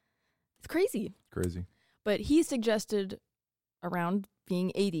 years. It's crazy. Crazy. But he suggested, around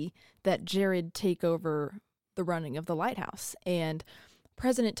being 80, that Jared take over the running of the lighthouse. And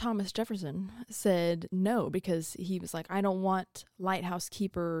President Thomas Jefferson said no, because he was like, I don't want lighthouse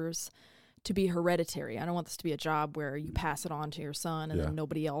keepers to be hereditary. I don't want this to be a job where you pass it on to your son and then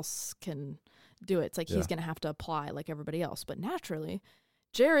nobody else can do it. It's like he's going to have to apply like everybody else. But naturally,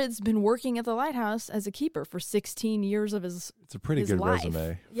 Jared's been working at the lighthouse as a keeper for 16 years of his It's a pretty good life.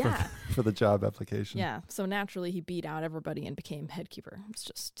 resume for the job application. Yeah. So naturally, he beat out everybody and became head keeper. It's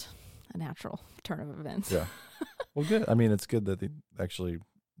just a natural turn of events. Yeah. Well, good. I mean, it's good that they actually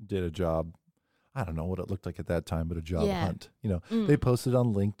did a job. I don't know what it looked like at that time, but a job hunt. You know, they posted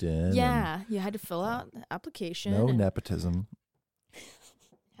on LinkedIn. Yeah, you had to fill out the application. No nepotism.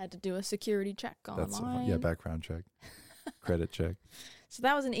 Had to do a security check online. Background check. Credit check. So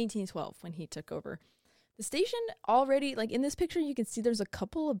that was in 1812 when he took over. The station already, like in this picture, you can see there's a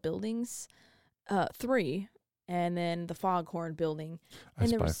couple of buildings, 3, and then the Foghorn building. I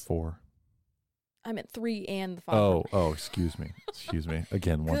spy 4. I meant 3 and the Foghorn. Oh, excuse me.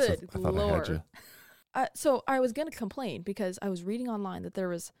 Again, once I thought I had you. So I was going to complain because I was reading online that there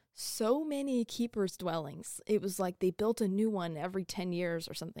was so many keepers' dwellings. It was like they built a new one every 10 years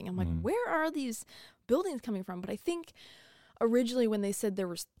or something. I'm like, where are these buildings coming from? But I think originally when they said there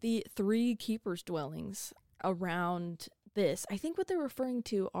was 3 keepers' dwellings around this, I think what they're referring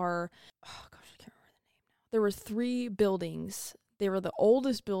to are, oh gosh, I can't remember the name now. There were 3 buildings. They were the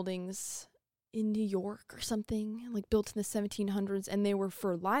oldest buildings in New York or something, like built in the 1700s, and they were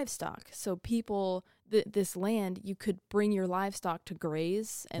for livestock. So people, this land, you could bring your livestock to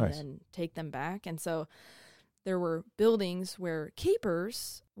graze and then take them back. And so there were buildings where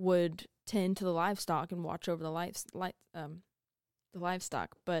keepers would tend to the livestock and watch over the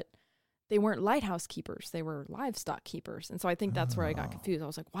livestock, but they weren't lighthouse keepers. They were livestock keepers. And so I think that's where I got confused. I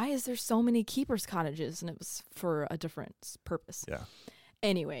was like, why is there so many keepers' cottages? And it was for a different purpose. Yeah.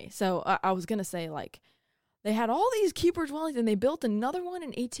 Anyway, so I was going to say, like, they had all these keeper dwellings, and they built another one in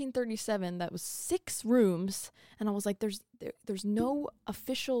 1837 that was 6 rooms. And I was like, there's no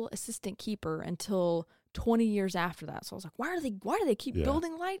official assistant keeper until 20 years after that. So I was like, why do they keep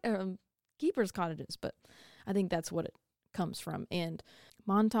building keepers' cottages? But I think that's what it comes from. And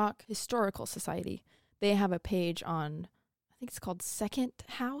Montauk Historical Society, they have a page on, I think it's called Second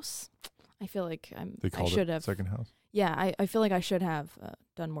House. I feel like I should have. Second House? Yeah, I feel like I should have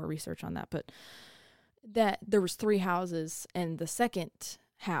done more research on that. But that there was 3 houses, and the second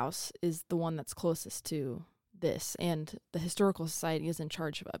house is the one that's closest to this. And the Historical Society is in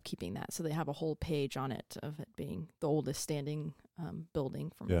charge of upkeeping that. So they have a whole page on it of it being the oldest standing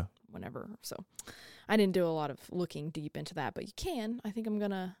building from whenever. So I didn't do a lot of looking deep into that, but you can. I think I'm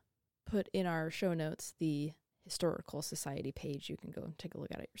going to put in our show notes the Historical Society page. You can go and take a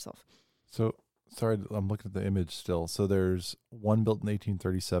look at it yourself. So, sorry, I'm looking at the image still. So there's one built in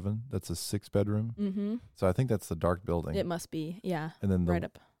 1837. That's a 6-bedroom. Mm-hmm. So I think that's the dark building. It must be, yeah. And then right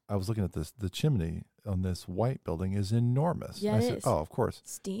up. I was looking at this. The chimney on this white building is enormous. Yeah, I said, oh, of course.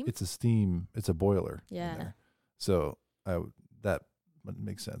 Steam? It's a boiler. Yeah. So that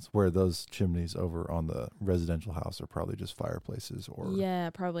makes sense. Where those chimneys over on the residential house are probably just fireplaces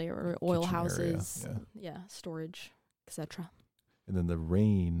or probably or oil houses. Yeah, storage, etc. And then the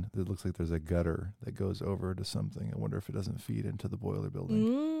rain, it looks like there's a gutter that goes over to something. I wonder if it doesn't feed into the boiler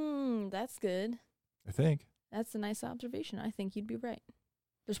building. That's good. I think. That's a nice observation. I think you'd be right.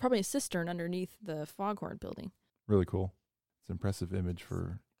 There's probably a cistern underneath the Foghorn building. Really cool. It's an impressive image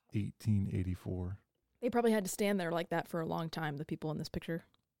for 1884. They probably had to stand there like that for a long time, the people in this picture.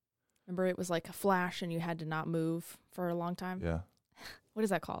 Remember, it was like a flash and you had to not move for a long time? Yeah. What is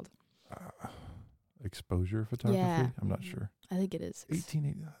that called? Exposure photography? Yeah. I'm not sure. I think it is.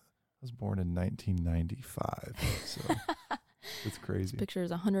 1880. I was born in 1995, so it's crazy. This picture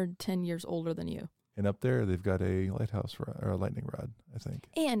is 110 years older than you. And up there, they've got a lighthouse or a lightning rod, I think.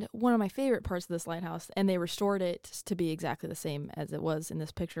 And one of my favorite parts of this lighthouse, and they restored it to be exactly the same as it was in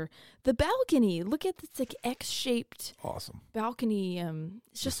this picture, the balcony. Look at this like X-shaped balcony.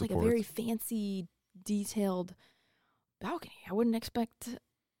 It's just like a very fancy, detailed balcony. I wouldn't expect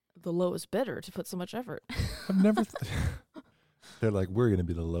the lowest bidder to put so much effort. I've never... They're like, we're going to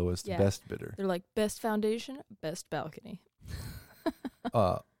be the lowest, best bidder. They're like, best foundation, best balcony.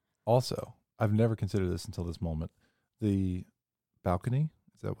 Also... I've never considered this until this moment. The balcony,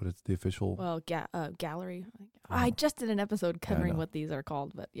 is that what it's the official? Well, gallery. I just did an episode covering what these are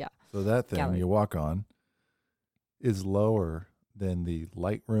called, but yeah. So that thing you walk on is lower than the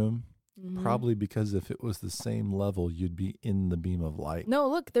light room, probably because if it was the same level, you'd be in the beam of light. No,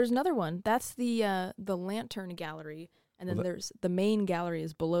 look, there's another one. That's the lantern gallery, and then there's the main gallery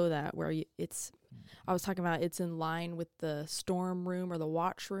is below that where it's. I was talking about it's in line with the storm room or the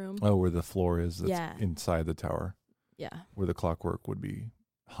watch room. Oh, where the floor is that's inside the tower. Yeah. Where the clockwork would be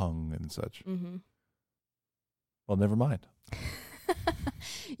hung and such. Mm-hmm. Well, never mind.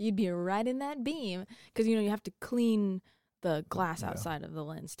 You'd be right in that beam because, you have to clean the glass outside of the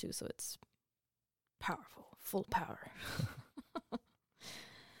lens too, so it's powerful, full power.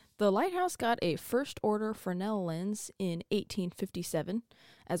 The lighthouse got a first-order Fresnel lens in 1857,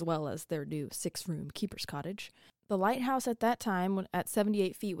 as well as their new 6-room keeper's cottage. The lighthouse at that time, at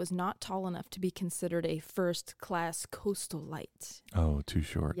 78 feet, was not tall enough to be considered a first-class coastal light. Oh, too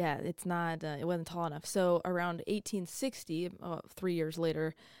short. Yeah, it's not. It wasn't tall enough. So around 1860, 3 years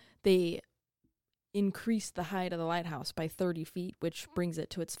later, they increased the height of the lighthouse by 30 feet, which brings it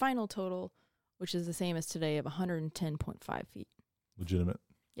to its final total, which is the same as today of 110.5 feet. Legitimate.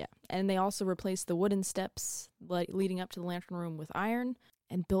 Yeah. And they also replaced the wooden steps leading up to the lantern room with iron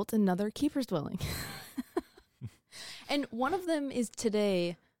and built another keeper's dwelling. And one of them is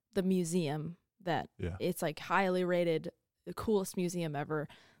today the museum that it's like highly rated, the coolest museum ever.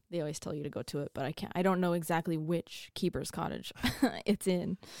 They always tell you to go to it, but I don't know exactly which keeper's cottage it's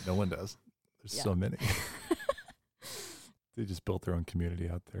in. No one does. There's so many. They just built their own community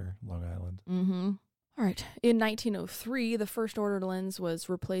out there, Long Island. Mm-hmm. All right. In 1903, the first order lens was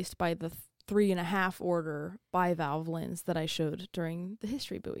replaced by the 3.5 order bivalve lens that I showed during the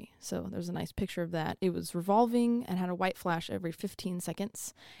history buoy. So there's a nice picture of that. It was revolving and had a white flash every 15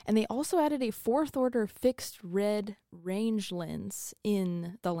 seconds. And they also added a 4th order fixed red range lens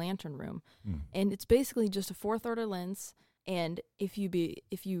in the lantern room. And it's basically just a 4th order lens. And if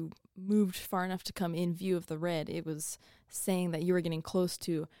you moved far enough to come in view of the red, it was saying that you were getting close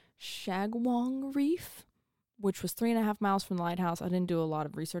to Shagwong Reef, which was 3.5 miles from the lighthouse. I didn't do a lot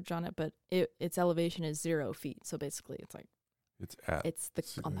of research on it, but its elevation is 0 feet. So basically, it's like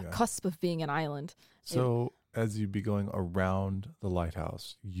on the cusp of being an island. So as you'd be going around the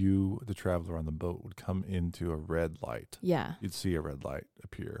lighthouse, you, the traveler on the boat, would come into a red light. Yeah, you'd see a red light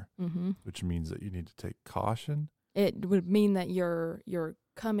appear, which means that you need to take caution. It would mean that you're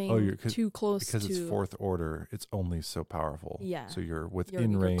coming too close because it's 4th order. It's only so powerful. Yeah. So you're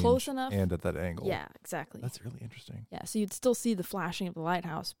within range, close enough, and at that angle. Yeah, exactly. That's really interesting. Yeah. So you'd still see the flashing of the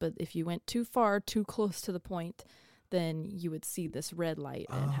lighthouse, but if you went too far, too close to the point, then you would see this red light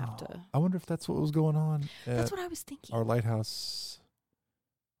and have to. I wonder if that's what was going on. That's what I was thinking. Our lighthouse.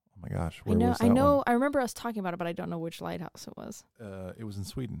 Oh my gosh! Where was that one? I remember us talking about it, but I don't know which lighthouse it was. It was in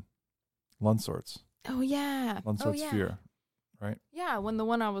Sweden, Lundsorts. Oh yeah. Lundsorts Fyr, right? Yeah, when the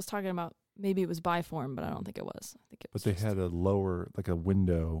one I was talking about, maybe it was Biform, but I don't think it was. I think it was. But they had a lower, like a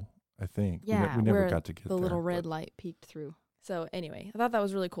window, I think. Yeah, we never got to get the little red light peeked through. So anyway, I thought that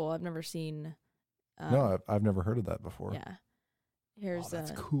was really cool. I've never seen. No, I've never heard of that before. Yeah. Here's that's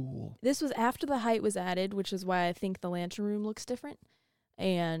cool. This was after the height was added, which is why I think the lantern room looks different.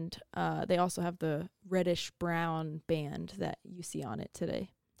 And they also have the reddish brown band that you see on it today.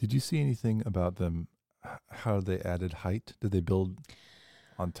 Did you see anything about them, how they added height? Did they build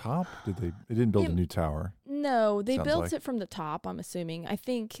on top? They didn't build a new tower. No, they built it from the top, I'm assuming. I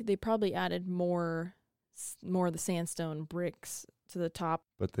think they probably added more of the sandstone bricks to the top.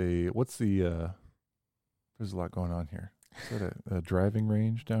 But there's a lot going on here. Is that a driving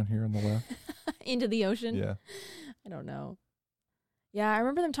range down here on the left? Into the ocean? Yeah. I don't know. Yeah, I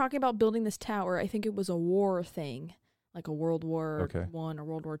remember them talking about building this tower. I think it was a war thing. Like a World War I or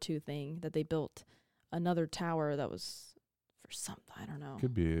World War II thing that they built another tower that was for something. I don't know.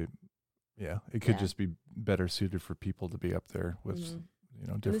 Could be, it could just be better suited for people to be up there with,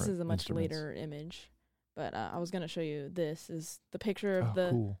 different. This is a much later image, but I was going to show you. This is the picture of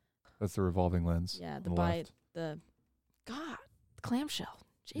the. Cool. That's the revolving lens. Yeah, the clamshell.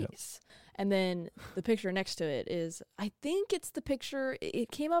 Jeez. Yep. And then the picture next to it is, I think it's the picture. It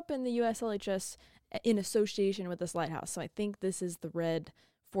came up in the USLHS in association with this lighthouse. So I think this is the red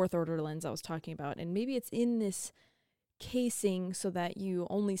 4th order lens I was talking about. And maybe it's in this casing so that you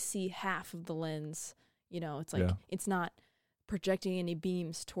only see half of the lens. It's like it's not projecting any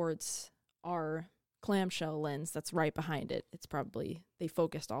beams towards our clamshell lens that's right behind it. It's probably, they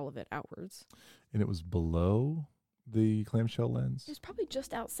focused all of it outwards. And it was below the clamshell lens? It was probably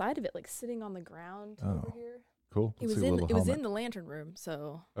just outside of it, like sitting on the ground over here. Cool. It was in the lantern room,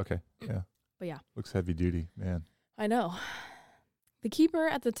 so. Okay, yeah. But yeah. Looks heavy duty, man. I know. The keeper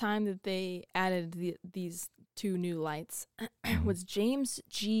at the time that they added these 2 new lights was James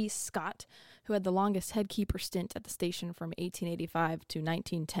G. Scott, who had the longest headkeeper stint at the station from 1885 to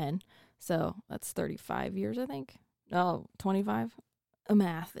 1910. So that's 35 years, I think. Oh, 25?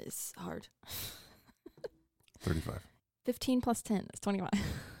 Math is hard. 35. 15 plus 10 is 25.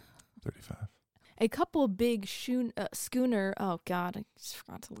 35. A couple of big schooner. Oh, God. I just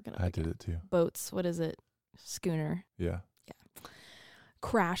forgot to look at it. I did it too. Boats. What is it? Schooner. Yeah.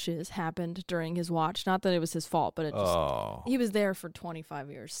 Crashes happened during his watch. Not that it was his fault, but it just, he was there for 25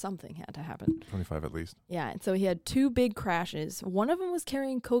 years. Something had to happen. 25 at least. Yeah. And so he had 2 big crashes. One of them was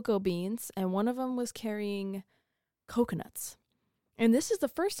carrying cocoa beans and one of them was carrying coconuts. And this is the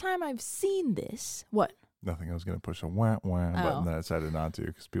first time I've seen this. What? Nothing. I was going to push a wah button that I decided not to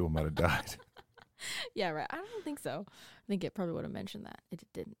because people might have died. Yeah, right. I don't think so. I think it probably would have mentioned that. It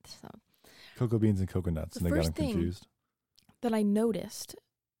didn't. So cocoa beans and coconuts, and they got them confused. That I noticed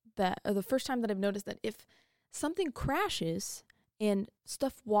the first time that I've noticed that if something crashes and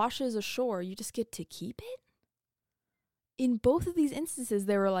stuff washes ashore, you just get to keep it. In both of these instances,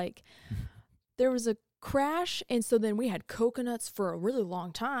 they were like, there was a crash, and so then we had coconuts for a really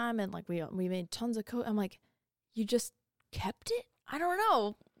long time, and like we made tons of I'm like, you just kept it? I don't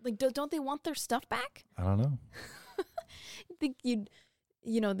know. Like, don't they want their stuff back? I don't know. I think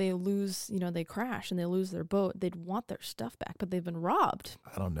they lose, they crash and they lose their boat. They'd want their stuff back, but they've been robbed.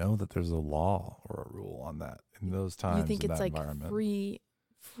 I don't know that there's a law or a rule on that in those times. You think in it's that like environment. free?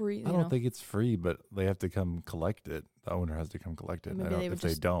 I don't think it's free, but they have to come collect it. The owner has to come collect it. If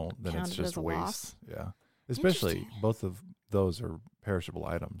they don't, then it's just waste. Loss. Yeah. Especially both of those are perishable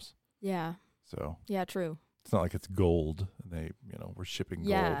items. Yeah. So. Yeah, true. It's not like it's gold. And we're shipping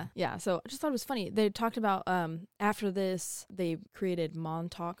gold. Yeah. So I just thought it was funny. They talked about after this, they created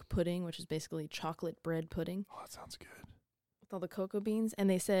Montauk pudding, which is basically chocolate bread pudding. Oh, that sounds good. With all the cocoa beans. And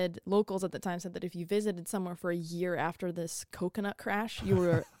they said, locals at the time said that if you visited somewhere for a year after this coconut crash,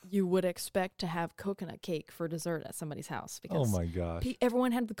 you would expect to have coconut cake for dessert at somebody's house. Because oh my gosh.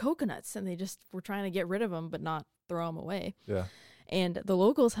 Everyone had the coconuts and they just were trying to get rid of them but not throw them away. Yeah. And the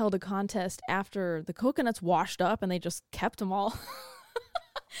locals held a contest after the coconuts washed up, and they just kept them all.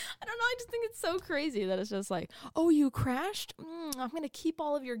 I don't know. I just think it's so crazy that it's just like, oh, you crashed? I'm going to keep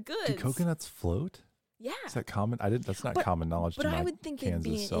all of your goods. Do coconuts float? Yeah. Is that common? That's not common knowledge to my But I would think it'd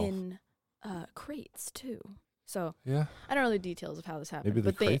be self. in crates, too. So yeah. I don't know the details of how this happened. Maybe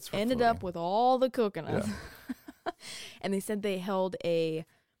but they ended up with all the coconuts. Yeah. And they said they held a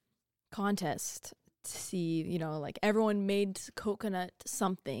contest to see, like everyone made coconut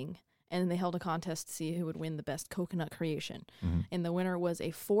something, and they held a contest to see who would win the best coconut creation. Mm-hmm. And the winner was a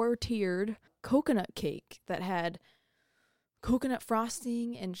 4-tiered coconut cake that had coconut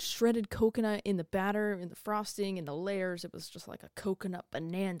frosting and shredded coconut in the batter, in the frosting, in the layers. It was just like a coconut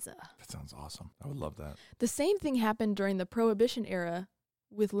bonanza. That sounds awesome. I would love that. The same thing happened during the Prohibition era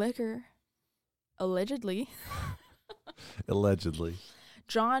with liquor, allegedly. Allegedly.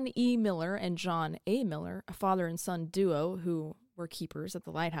 John E. Miller and John A. Miller, a father and son duo who were keepers at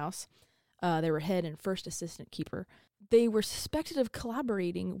the Lighthouse. They were head and first assistant keeper. They were suspected of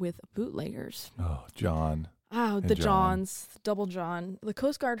collaborating with bootleggers. Oh, John. Oh, the Johns, double John. The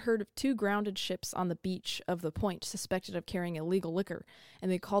Coast Guard heard of 2 grounded ships on the beach of the point suspected of carrying illegal liquor,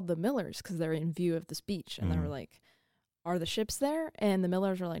 and they called the Millers because they're in view of this beach. And they were like, are the ships there? And the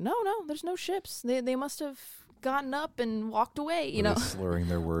Millers were like, no, there's no ships. They must have gotten up and walked away, Were they slurring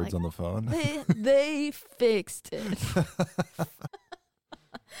their words on the phone. They fixed it.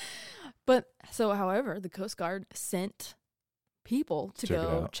 But so, however, the Coast Guard sent people to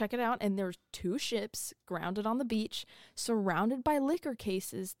go check it out, and there's 2 ships grounded on the beach, surrounded by liquor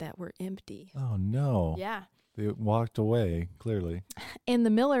cases that were empty. Oh no! Yeah, they walked away clearly. And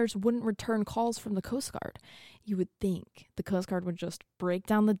the Millers wouldn't return calls from the Coast Guard. You would think the Coast Guard would just break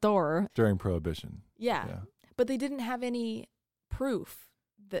down the door during Prohibition. Yeah. But they didn't have any proof.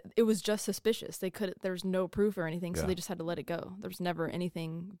 That it was just suspicious. There's no proof or anything, so they just had to let it go. There was never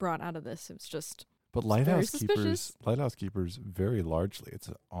anything brought out of this. It was just. But lighthouse keepers, very largely, it's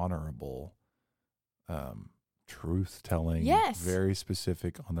an honorable, truth telling. Yes. Very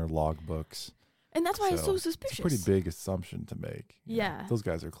specific on their logbooks. And that's why it's so suspicious. It's a pretty big assumption to make. Yeah. Those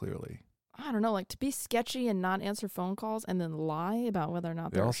guys are clearly. I don't know, like to be sketchy and not answer phone calls and then lie about whether or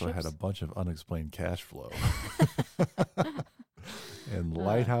not they're ships. They also had a bunch of unexplained cash flow. And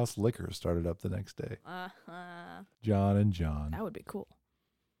Lighthouse Liquor started up the next day. John and John. That would be cool.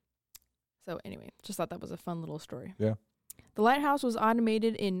 So anyway, just thought that was a fun little story. Yeah. The Lighthouse was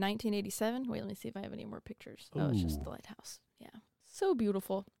automated in 1987. Wait, let me see if I have any more pictures. Ooh. Oh, it's just the Lighthouse. Yeah. So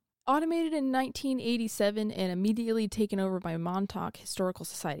beautiful. Automated in 1987 and immediately taken over by Montauk Historical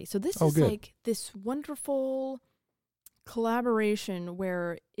Society. So this is like this wonderful collaboration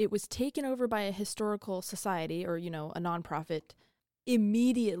where it was taken over by a historical society or, a nonprofit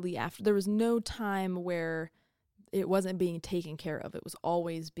immediately after. There was no time where it wasn't being taken care of. It was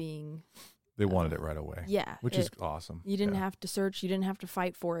always being... They wanted it right away. Yeah. Which is awesome. You didn't have to search. You didn't have to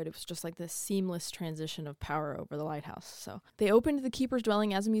fight for it. It was just like this seamless transition of power over the lighthouse. So they opened the Keeper's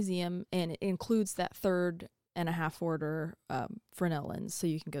Dwelling as a museum, and it includes that 3rd and a half order Fresnel lens, so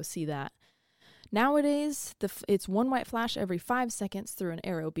you can go see that. Nowadays, it's one white flash every 5 seconds through an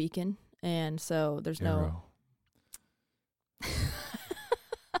arrow beacon, and so there's no...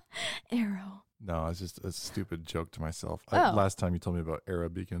 Arrow. No, it's just a stupid joke to myself. Last time you told me about Arrow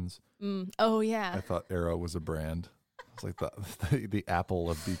beacons. Oh, yeah. I thought Arrow was a brand. It's like the Apple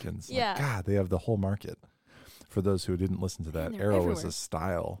of beacons. Yeah. Like, God, they have the whole market. For those who didn't listen to that, Arrow is a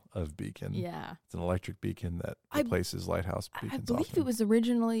style of beacon. Yeah. It's an electric beacon that replaces lighthouse beacons. I believe often. it was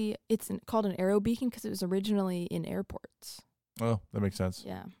originally, called an Arrow beacon because it was originally in airports. Oh, that makes sense.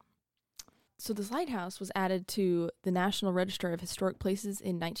 Yeah. So this lighthouse was added to the National Register of Historic Places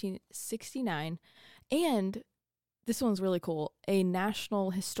in 1969, and this one's really cool, a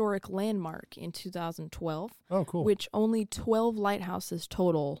National Historic Landmark in 2012. Oh, cool. Which only 12 lighthouses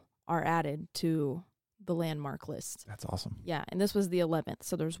total are added to the landmark list. That's awesome. Yeah, and this was the 11th,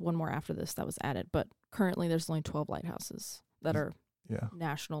 so there's one more after this that was added, but currently there's only 12 lighthouses that are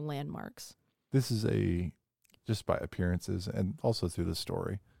national landmarks. This is just by appearances and also through the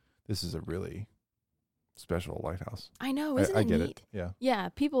story, this is a really special lighthouse. I know, isn't it get neat? It. Yeah.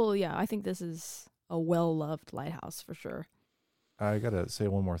 Yeah, I think this is a well-loved lighthouse for sure. I got to say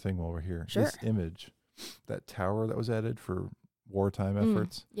one more thing while we're here. Sure. This image, that tower that was added for wartime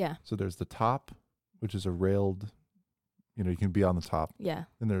efforts. Yeah. So there's the top, which is a railed, you can be on the top. Yeah.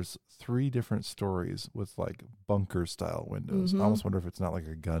 And there's 3 different stories with like bunker style windows. I almost wonder if it's not like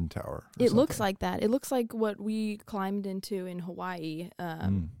a gun tower. It looks like that. It looks like what we climbed into in Hawaii.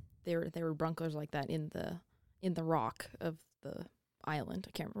 There were bunkers like that in the rock of the island.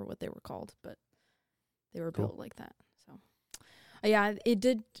 I can't remember what they were called, but they were built like that. So, yeah, it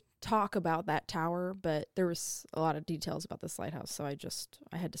did talk about that tower, but there was a lot of details about this lighthouse, so I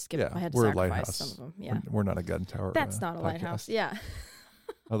had to skip. Yeah, I had to we're sacrifice a lighthouse. some of them. Yeah, we're not a gun tower. That's not a podcast. lighthouse. Yeah.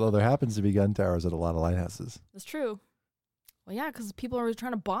 Although there happens to be gun towers at a lot of lighthouses. That's true. Well, yeah, because people are always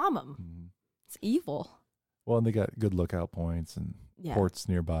trying to bomb them. It's evil. Well, and they got good lookout points and ports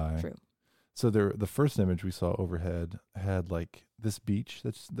nearby. True. So the first image we saw overhead had like this beach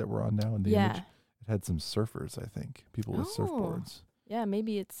that we're on now in the image. It had some surfers, I think, people with surfboards. Yeah,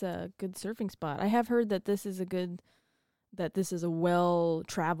 maybe it's a good surfing spot. I have heard that this is a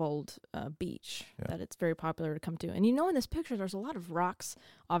well-traveled beach, that it's very popular to come to. And in this picture, there's a lot of rocks.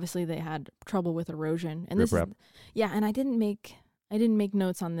 Obviously, they had trouble with erosion. And this and I didn't make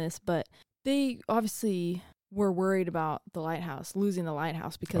notes on this, but they obviously were worried about losing the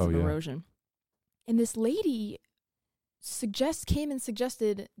lighthouse because of erosion. And this lady came and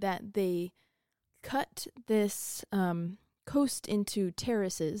suggested that they cut this coast into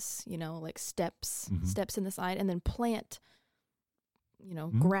terraces, like steps in the side, and then plant,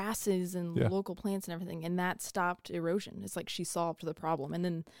 grasses and local plants and everything, and that stopped erosion. It's like she solved the problem. And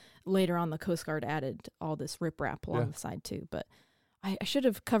then later on, the Coast Guard added all this riprap along the side too. But I should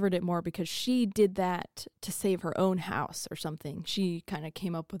have covered it more because she did that to save her own house or something. She kind of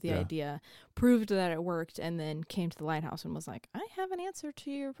came up with the idea, proved that it worked, and then came to the lighthouse and was like, I have an answer to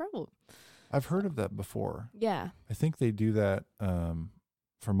your problem. I've heard of that before. Yeah. I think they do that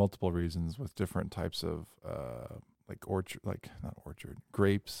for multiple reasons with different types of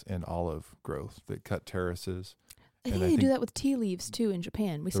grapes and olive growth that cut terraces. I think they do that with tea leaves too in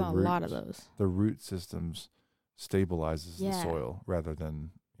Japan. We saw a lot of those. The root systems stabilizes the soil rather than,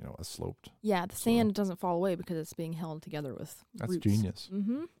 a sloped. Yeah, the sand doesn't fall away because it's being held together with roots. That's genius.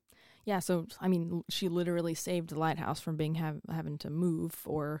 Mm-hmm. Yeah, so, she literally saved the lighthouse from being having to move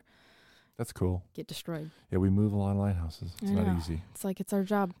or... That's cool. Get destroyed. Yeah, we move a lot of lighthouses. It's not easy. It's like it's our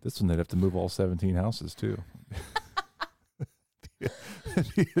job. This one, they'd have to move all 17 houses, too.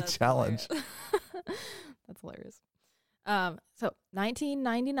 It'd be a challenge. That's hilarious. So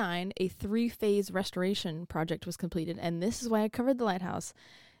 1999, a 3-phase restoration project was completed, and this is why I covered the lighthouse.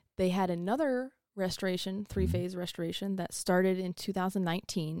 They had another restoration, 3-phase restoration, that started in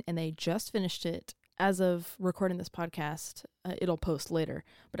 2019, and they just finished it. As of recording this podcast, it'll post later,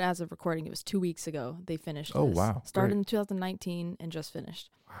 but as of recording, it was 2 weeks ago they finished. Oh, this. wow. Started in 2019 and just finished.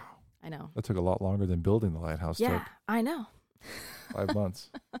 Wow. I know. That took a lot longer than building the lighthouse took. Yeah, I know. 5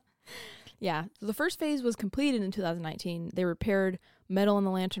 months. Yeah. So the first phase was completed in 2019. They repaired metal in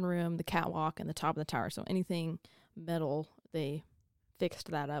the lantern room, the catwalk, and the top of the tower. So anything metal, they fixed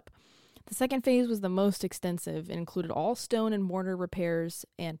that up. The second phase was the most extensive. It included all stone and mortar repairs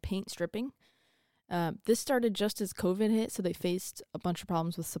and paint stripping. This started just as COVID hit, so they faced a bunch of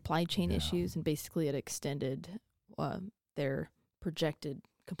problems with supply chain issues, and basically it extended their projected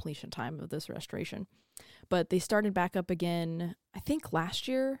completion time of this restoration. But they started back up again, I think last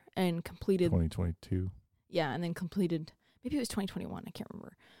year, and completed... 2022. Yeah, and then completed... Maybe it was 2021, I can't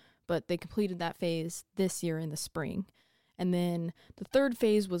remember. But they completed that phase this year in the spring. And then the third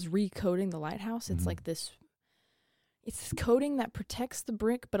phase was recoating the lighthouse. It's like this... It's this coating that protects the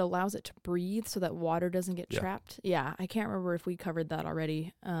brick but allows it to breathe so that water doesn't get trapped. Yeah, I can't remember if we covered that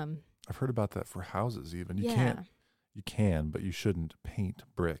already. I've heard about that for houses even. You can, but you shouldn't paint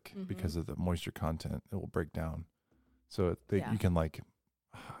brick because of the moisture content. It will break down. So you can I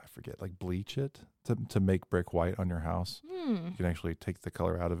forget, bleach it to make brick white on your house. You can actually take the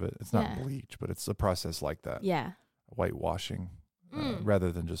color out of it. It's not bleach, but it's a process like that. Yeah. Whitewashing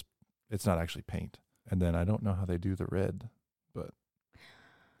rather than just, it's not actually paint. And then I don't know how they do the red, but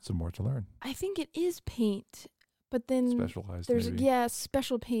Some more to learn. I think it is paint, but then Specialized, there's maybe.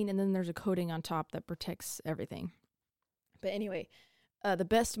 special paint, and then there's a coating on top that protects everything. But anyway, the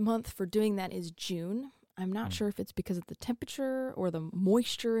best month for doing that is June. I'm not sure if it's because of the temperature or the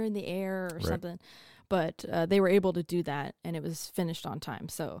moisture in the air or something, but they were able to do that, and it was finished on time.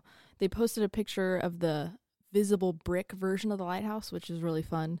 So they posted a picture of the visible brick version of the lighthouse, which is really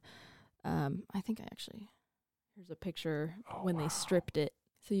fun. I think here's a picture when they stripped it,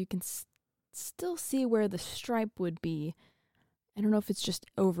 so you can still see where the stripe would be. I don't know if it's just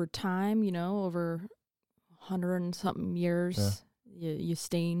over time, over 100 and something years. Yeah. You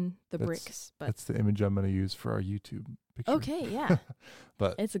stain the bricks. But that's the image I'm going to use for our YouTube picture. Okay, yeah.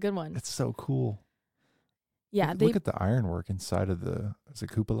 But it's a good one. It's so cool. Yeah. Look at the ironwork inside of is it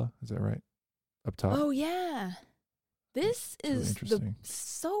cupola? Is that right? Up top? Oh, yeah. This is really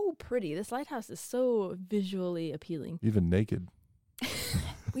so pretty. This lighthouse is so visually appealing. Even naked.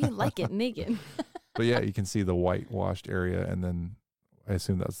 We like it naked. But yeah, you can see the whitewashed area, and then I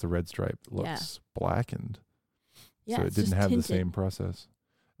assume that's the red stripe. It looks blackened. Yeah, so it didn't have the same process.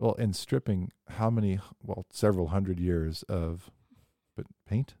 Well, in stripping, several hundred years of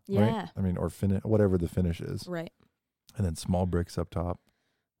paint, right? I mean, or finish, whatever the finish is. Right. And then small bricks up top,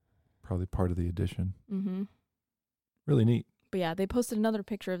 probably part of the addition. Mm-hmm. Really neat. But yeah, they posted another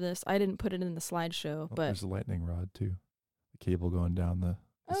picture of this. I didn't put it in the slideshow, but there's a lightning rod too. The cable going down the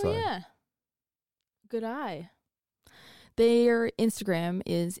side. Oh, yeah. Good eye. Their Instagram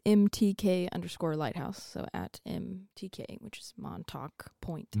is MTK_lighthouse. So at MTK, which is Montauk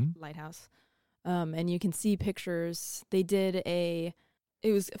Point Lighthouse. And you can see pictures. They did it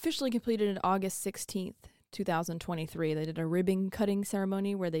was officially completed on August 16th, 2023. They did a ribbon cutting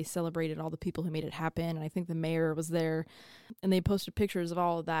ceremony where they celebrated all the people who made it happen. And I think the mayor was there. And they posted pictures of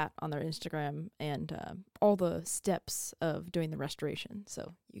all of that on their Instagram and all the steps of doing the restoration.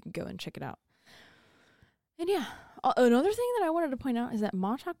 So you can go and check it out. And yeah, another thing that I wanted to point out is that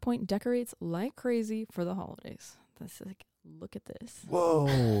Montauk Point decorates like crazy for the holidays. That's like, look at this.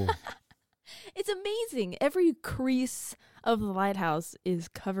 Whoa. It's amazing. Every crease of the lighthouse is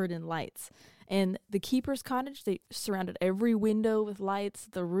covered in lights. And the keeper's cottage, they surrounded every window with lights,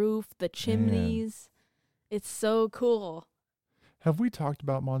 the roof, the chimneys. Man. It's so cool. Have we talked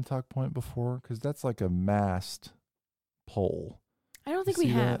about Montauk Point before? Because that's like a mast pole. I don't think we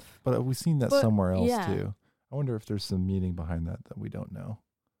have. But we've seen that somewhere else too. I wonder if there's some meaning behind that we don't know.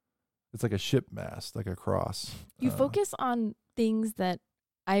 It's like a ship mast, like a cross. You focus on things that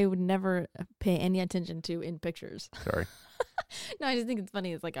I would never pay any attention to in pictures. Sorry. No, I just think it's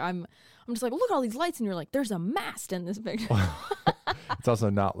funny. It's like I'm just like, look at all these lights, and you're like, there's a mast in this picture. It's also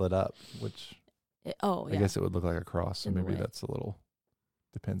not lit up, which I guess it would look like a cross. So maybe that's a little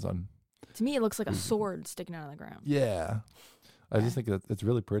depends on. To me, it looks like a sword sticking out of the ground. Yeah, I just think that it's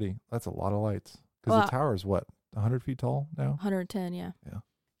really pretty. That's a lot of lights. Because the tower is 100 feet tall now? 110, yeah. Yeah.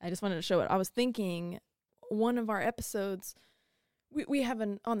 I just wanted to show it. I was thinking one of our episodes, we have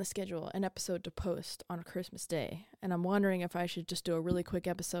on the schedule an episode to post on Christmas Day. And I'm wondering if I should just do a really quick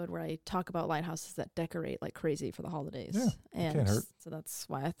episode where I talk about lighthouses that decorate like crazy for the holidays. Yeah, can't hurt. So that's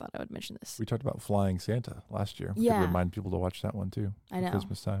why I thought I would mention this. We talked about Flying Santa last year. We could remind people to watch that one too. I know.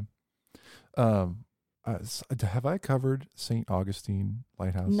 Christmas time. Have I covered St. Augustine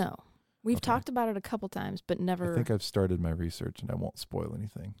Lighthouse? No. We've talked about it a couple times, but never. I think I've started my research, and I won't spoil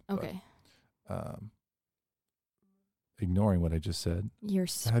anything. Okay. But, ignoring what I just said. You're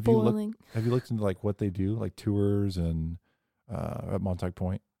spoiling. Have you looked into like what they do, like tours and at Montauk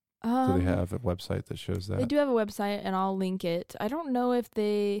Point? Do they have a website that shows that? They do have a website, and I'll link it. I don't know if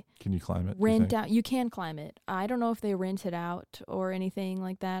they can you climb it. Rent out. You can climb it. I don't know if they rent it out or anything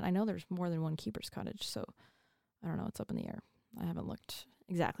like that. I know there's more than one keeper's cottage, so I don't know. It's up in the air. I haven't looked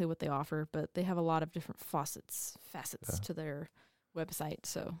exactly what they offer, but they have a lot of different facets to their website.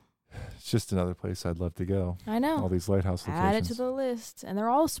 So it's just another place I'd love to go. I know. All these lighthouse locations. Add it to the list, and they're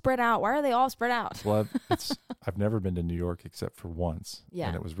all spread out. Why are they all spread out? Well, I've never been to New York except for once. Yeah,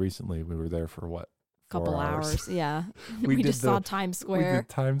 and it was recently. We were there for what? Couple hours. Yeah, we just saw Times Square. We did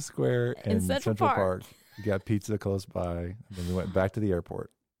Times Square and Central Park. We got pizza close by, and then we went back to the airport.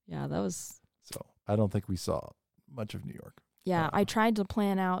 Yeah, that was. So I don't think we saw much of New York. Yeah, I tried to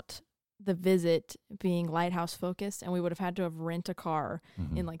plan out the visit being lighthouse focused, and we would have had to have rent a car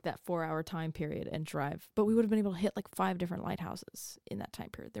in like that 4-hour time period and drive. But we would have been able to hit like 5 different lighthouses in that time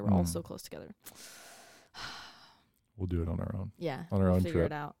period. They were all so close together. We'll do it on our own. Yeah, on our own figure trip.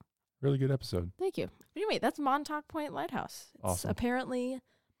 it out. Really good episode. Thank you. Anyway, that's Montauk Point Lighthouse. It's awesome. Apparently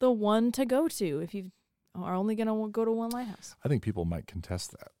the one to go to if you are only going to go to one lighthouse. I think people might contest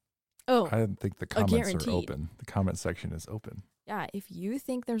that. Oh, I don't think the comments are open. The comment section is open. yeah, if you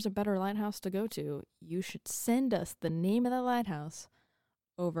think there's a better lighthouse to go to, you should send us the name of the lighthouse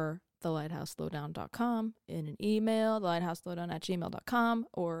over thelighthouselowdown.com in an email, thelighthouselowdown@gmail.com,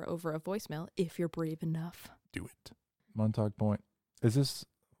 or over a voicemail if you're brave enough. Do it. Montauk Point. Is this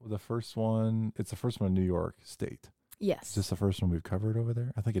the first one? It's the first one in New York State. Yes. Is this the first one we've covered over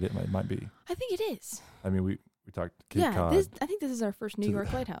there? I think it might be. I think it is. I mean, we talked Cape Cod. I think this is our first New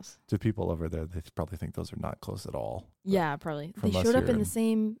York lighthouse. To people over there, they probably think those are not close at all. Yeah, probably. They showed up in the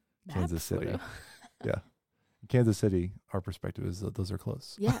same map Kansas City. photo. Yeah. Kansas City, our perspective is that those are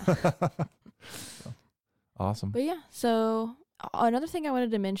close. Yeah. So, awesome. But yeah, so another thing I wanted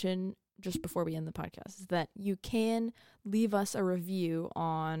to mention just before we end the podcast is that you can leave us a review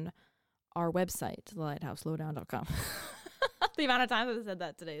on our website, thelighthouselowdown.com. The amount of times I said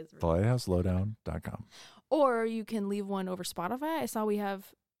that today is thelighthouselowdown.com. Or you can leave one over Spotify. I saw we have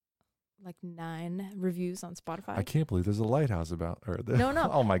like 9 reviews on Spotify. I can't believe there's a lighthouse about No.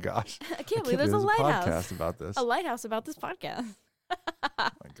 Oh my gosh. I can't believe there's a lighthouse. Podcast about this. A lighthouse about this podcast. Oh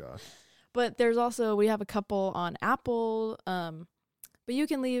my gosh. But there's also, we have a couple on Apple. But you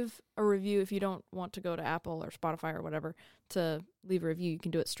can leave a review if you don't want to go to Apple or Spotify or whatever to leave a review. You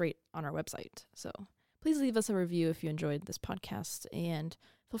can do it straight on our website. So please leave us a review if you enjoyed this podcast, and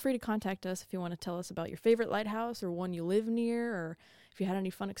feel free to contact us if you want to tell us about your favorite lighthouse or one you live near, or if you had any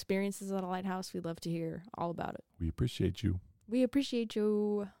fun experiences at a lighthouse. We'd love to hear all about it. We appreciate you. We appreciate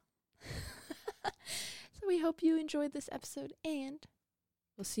you. So we hope you enjoyed this episode, and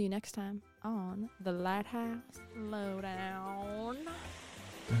we'll see you next time on the Lighthouse Lowdown.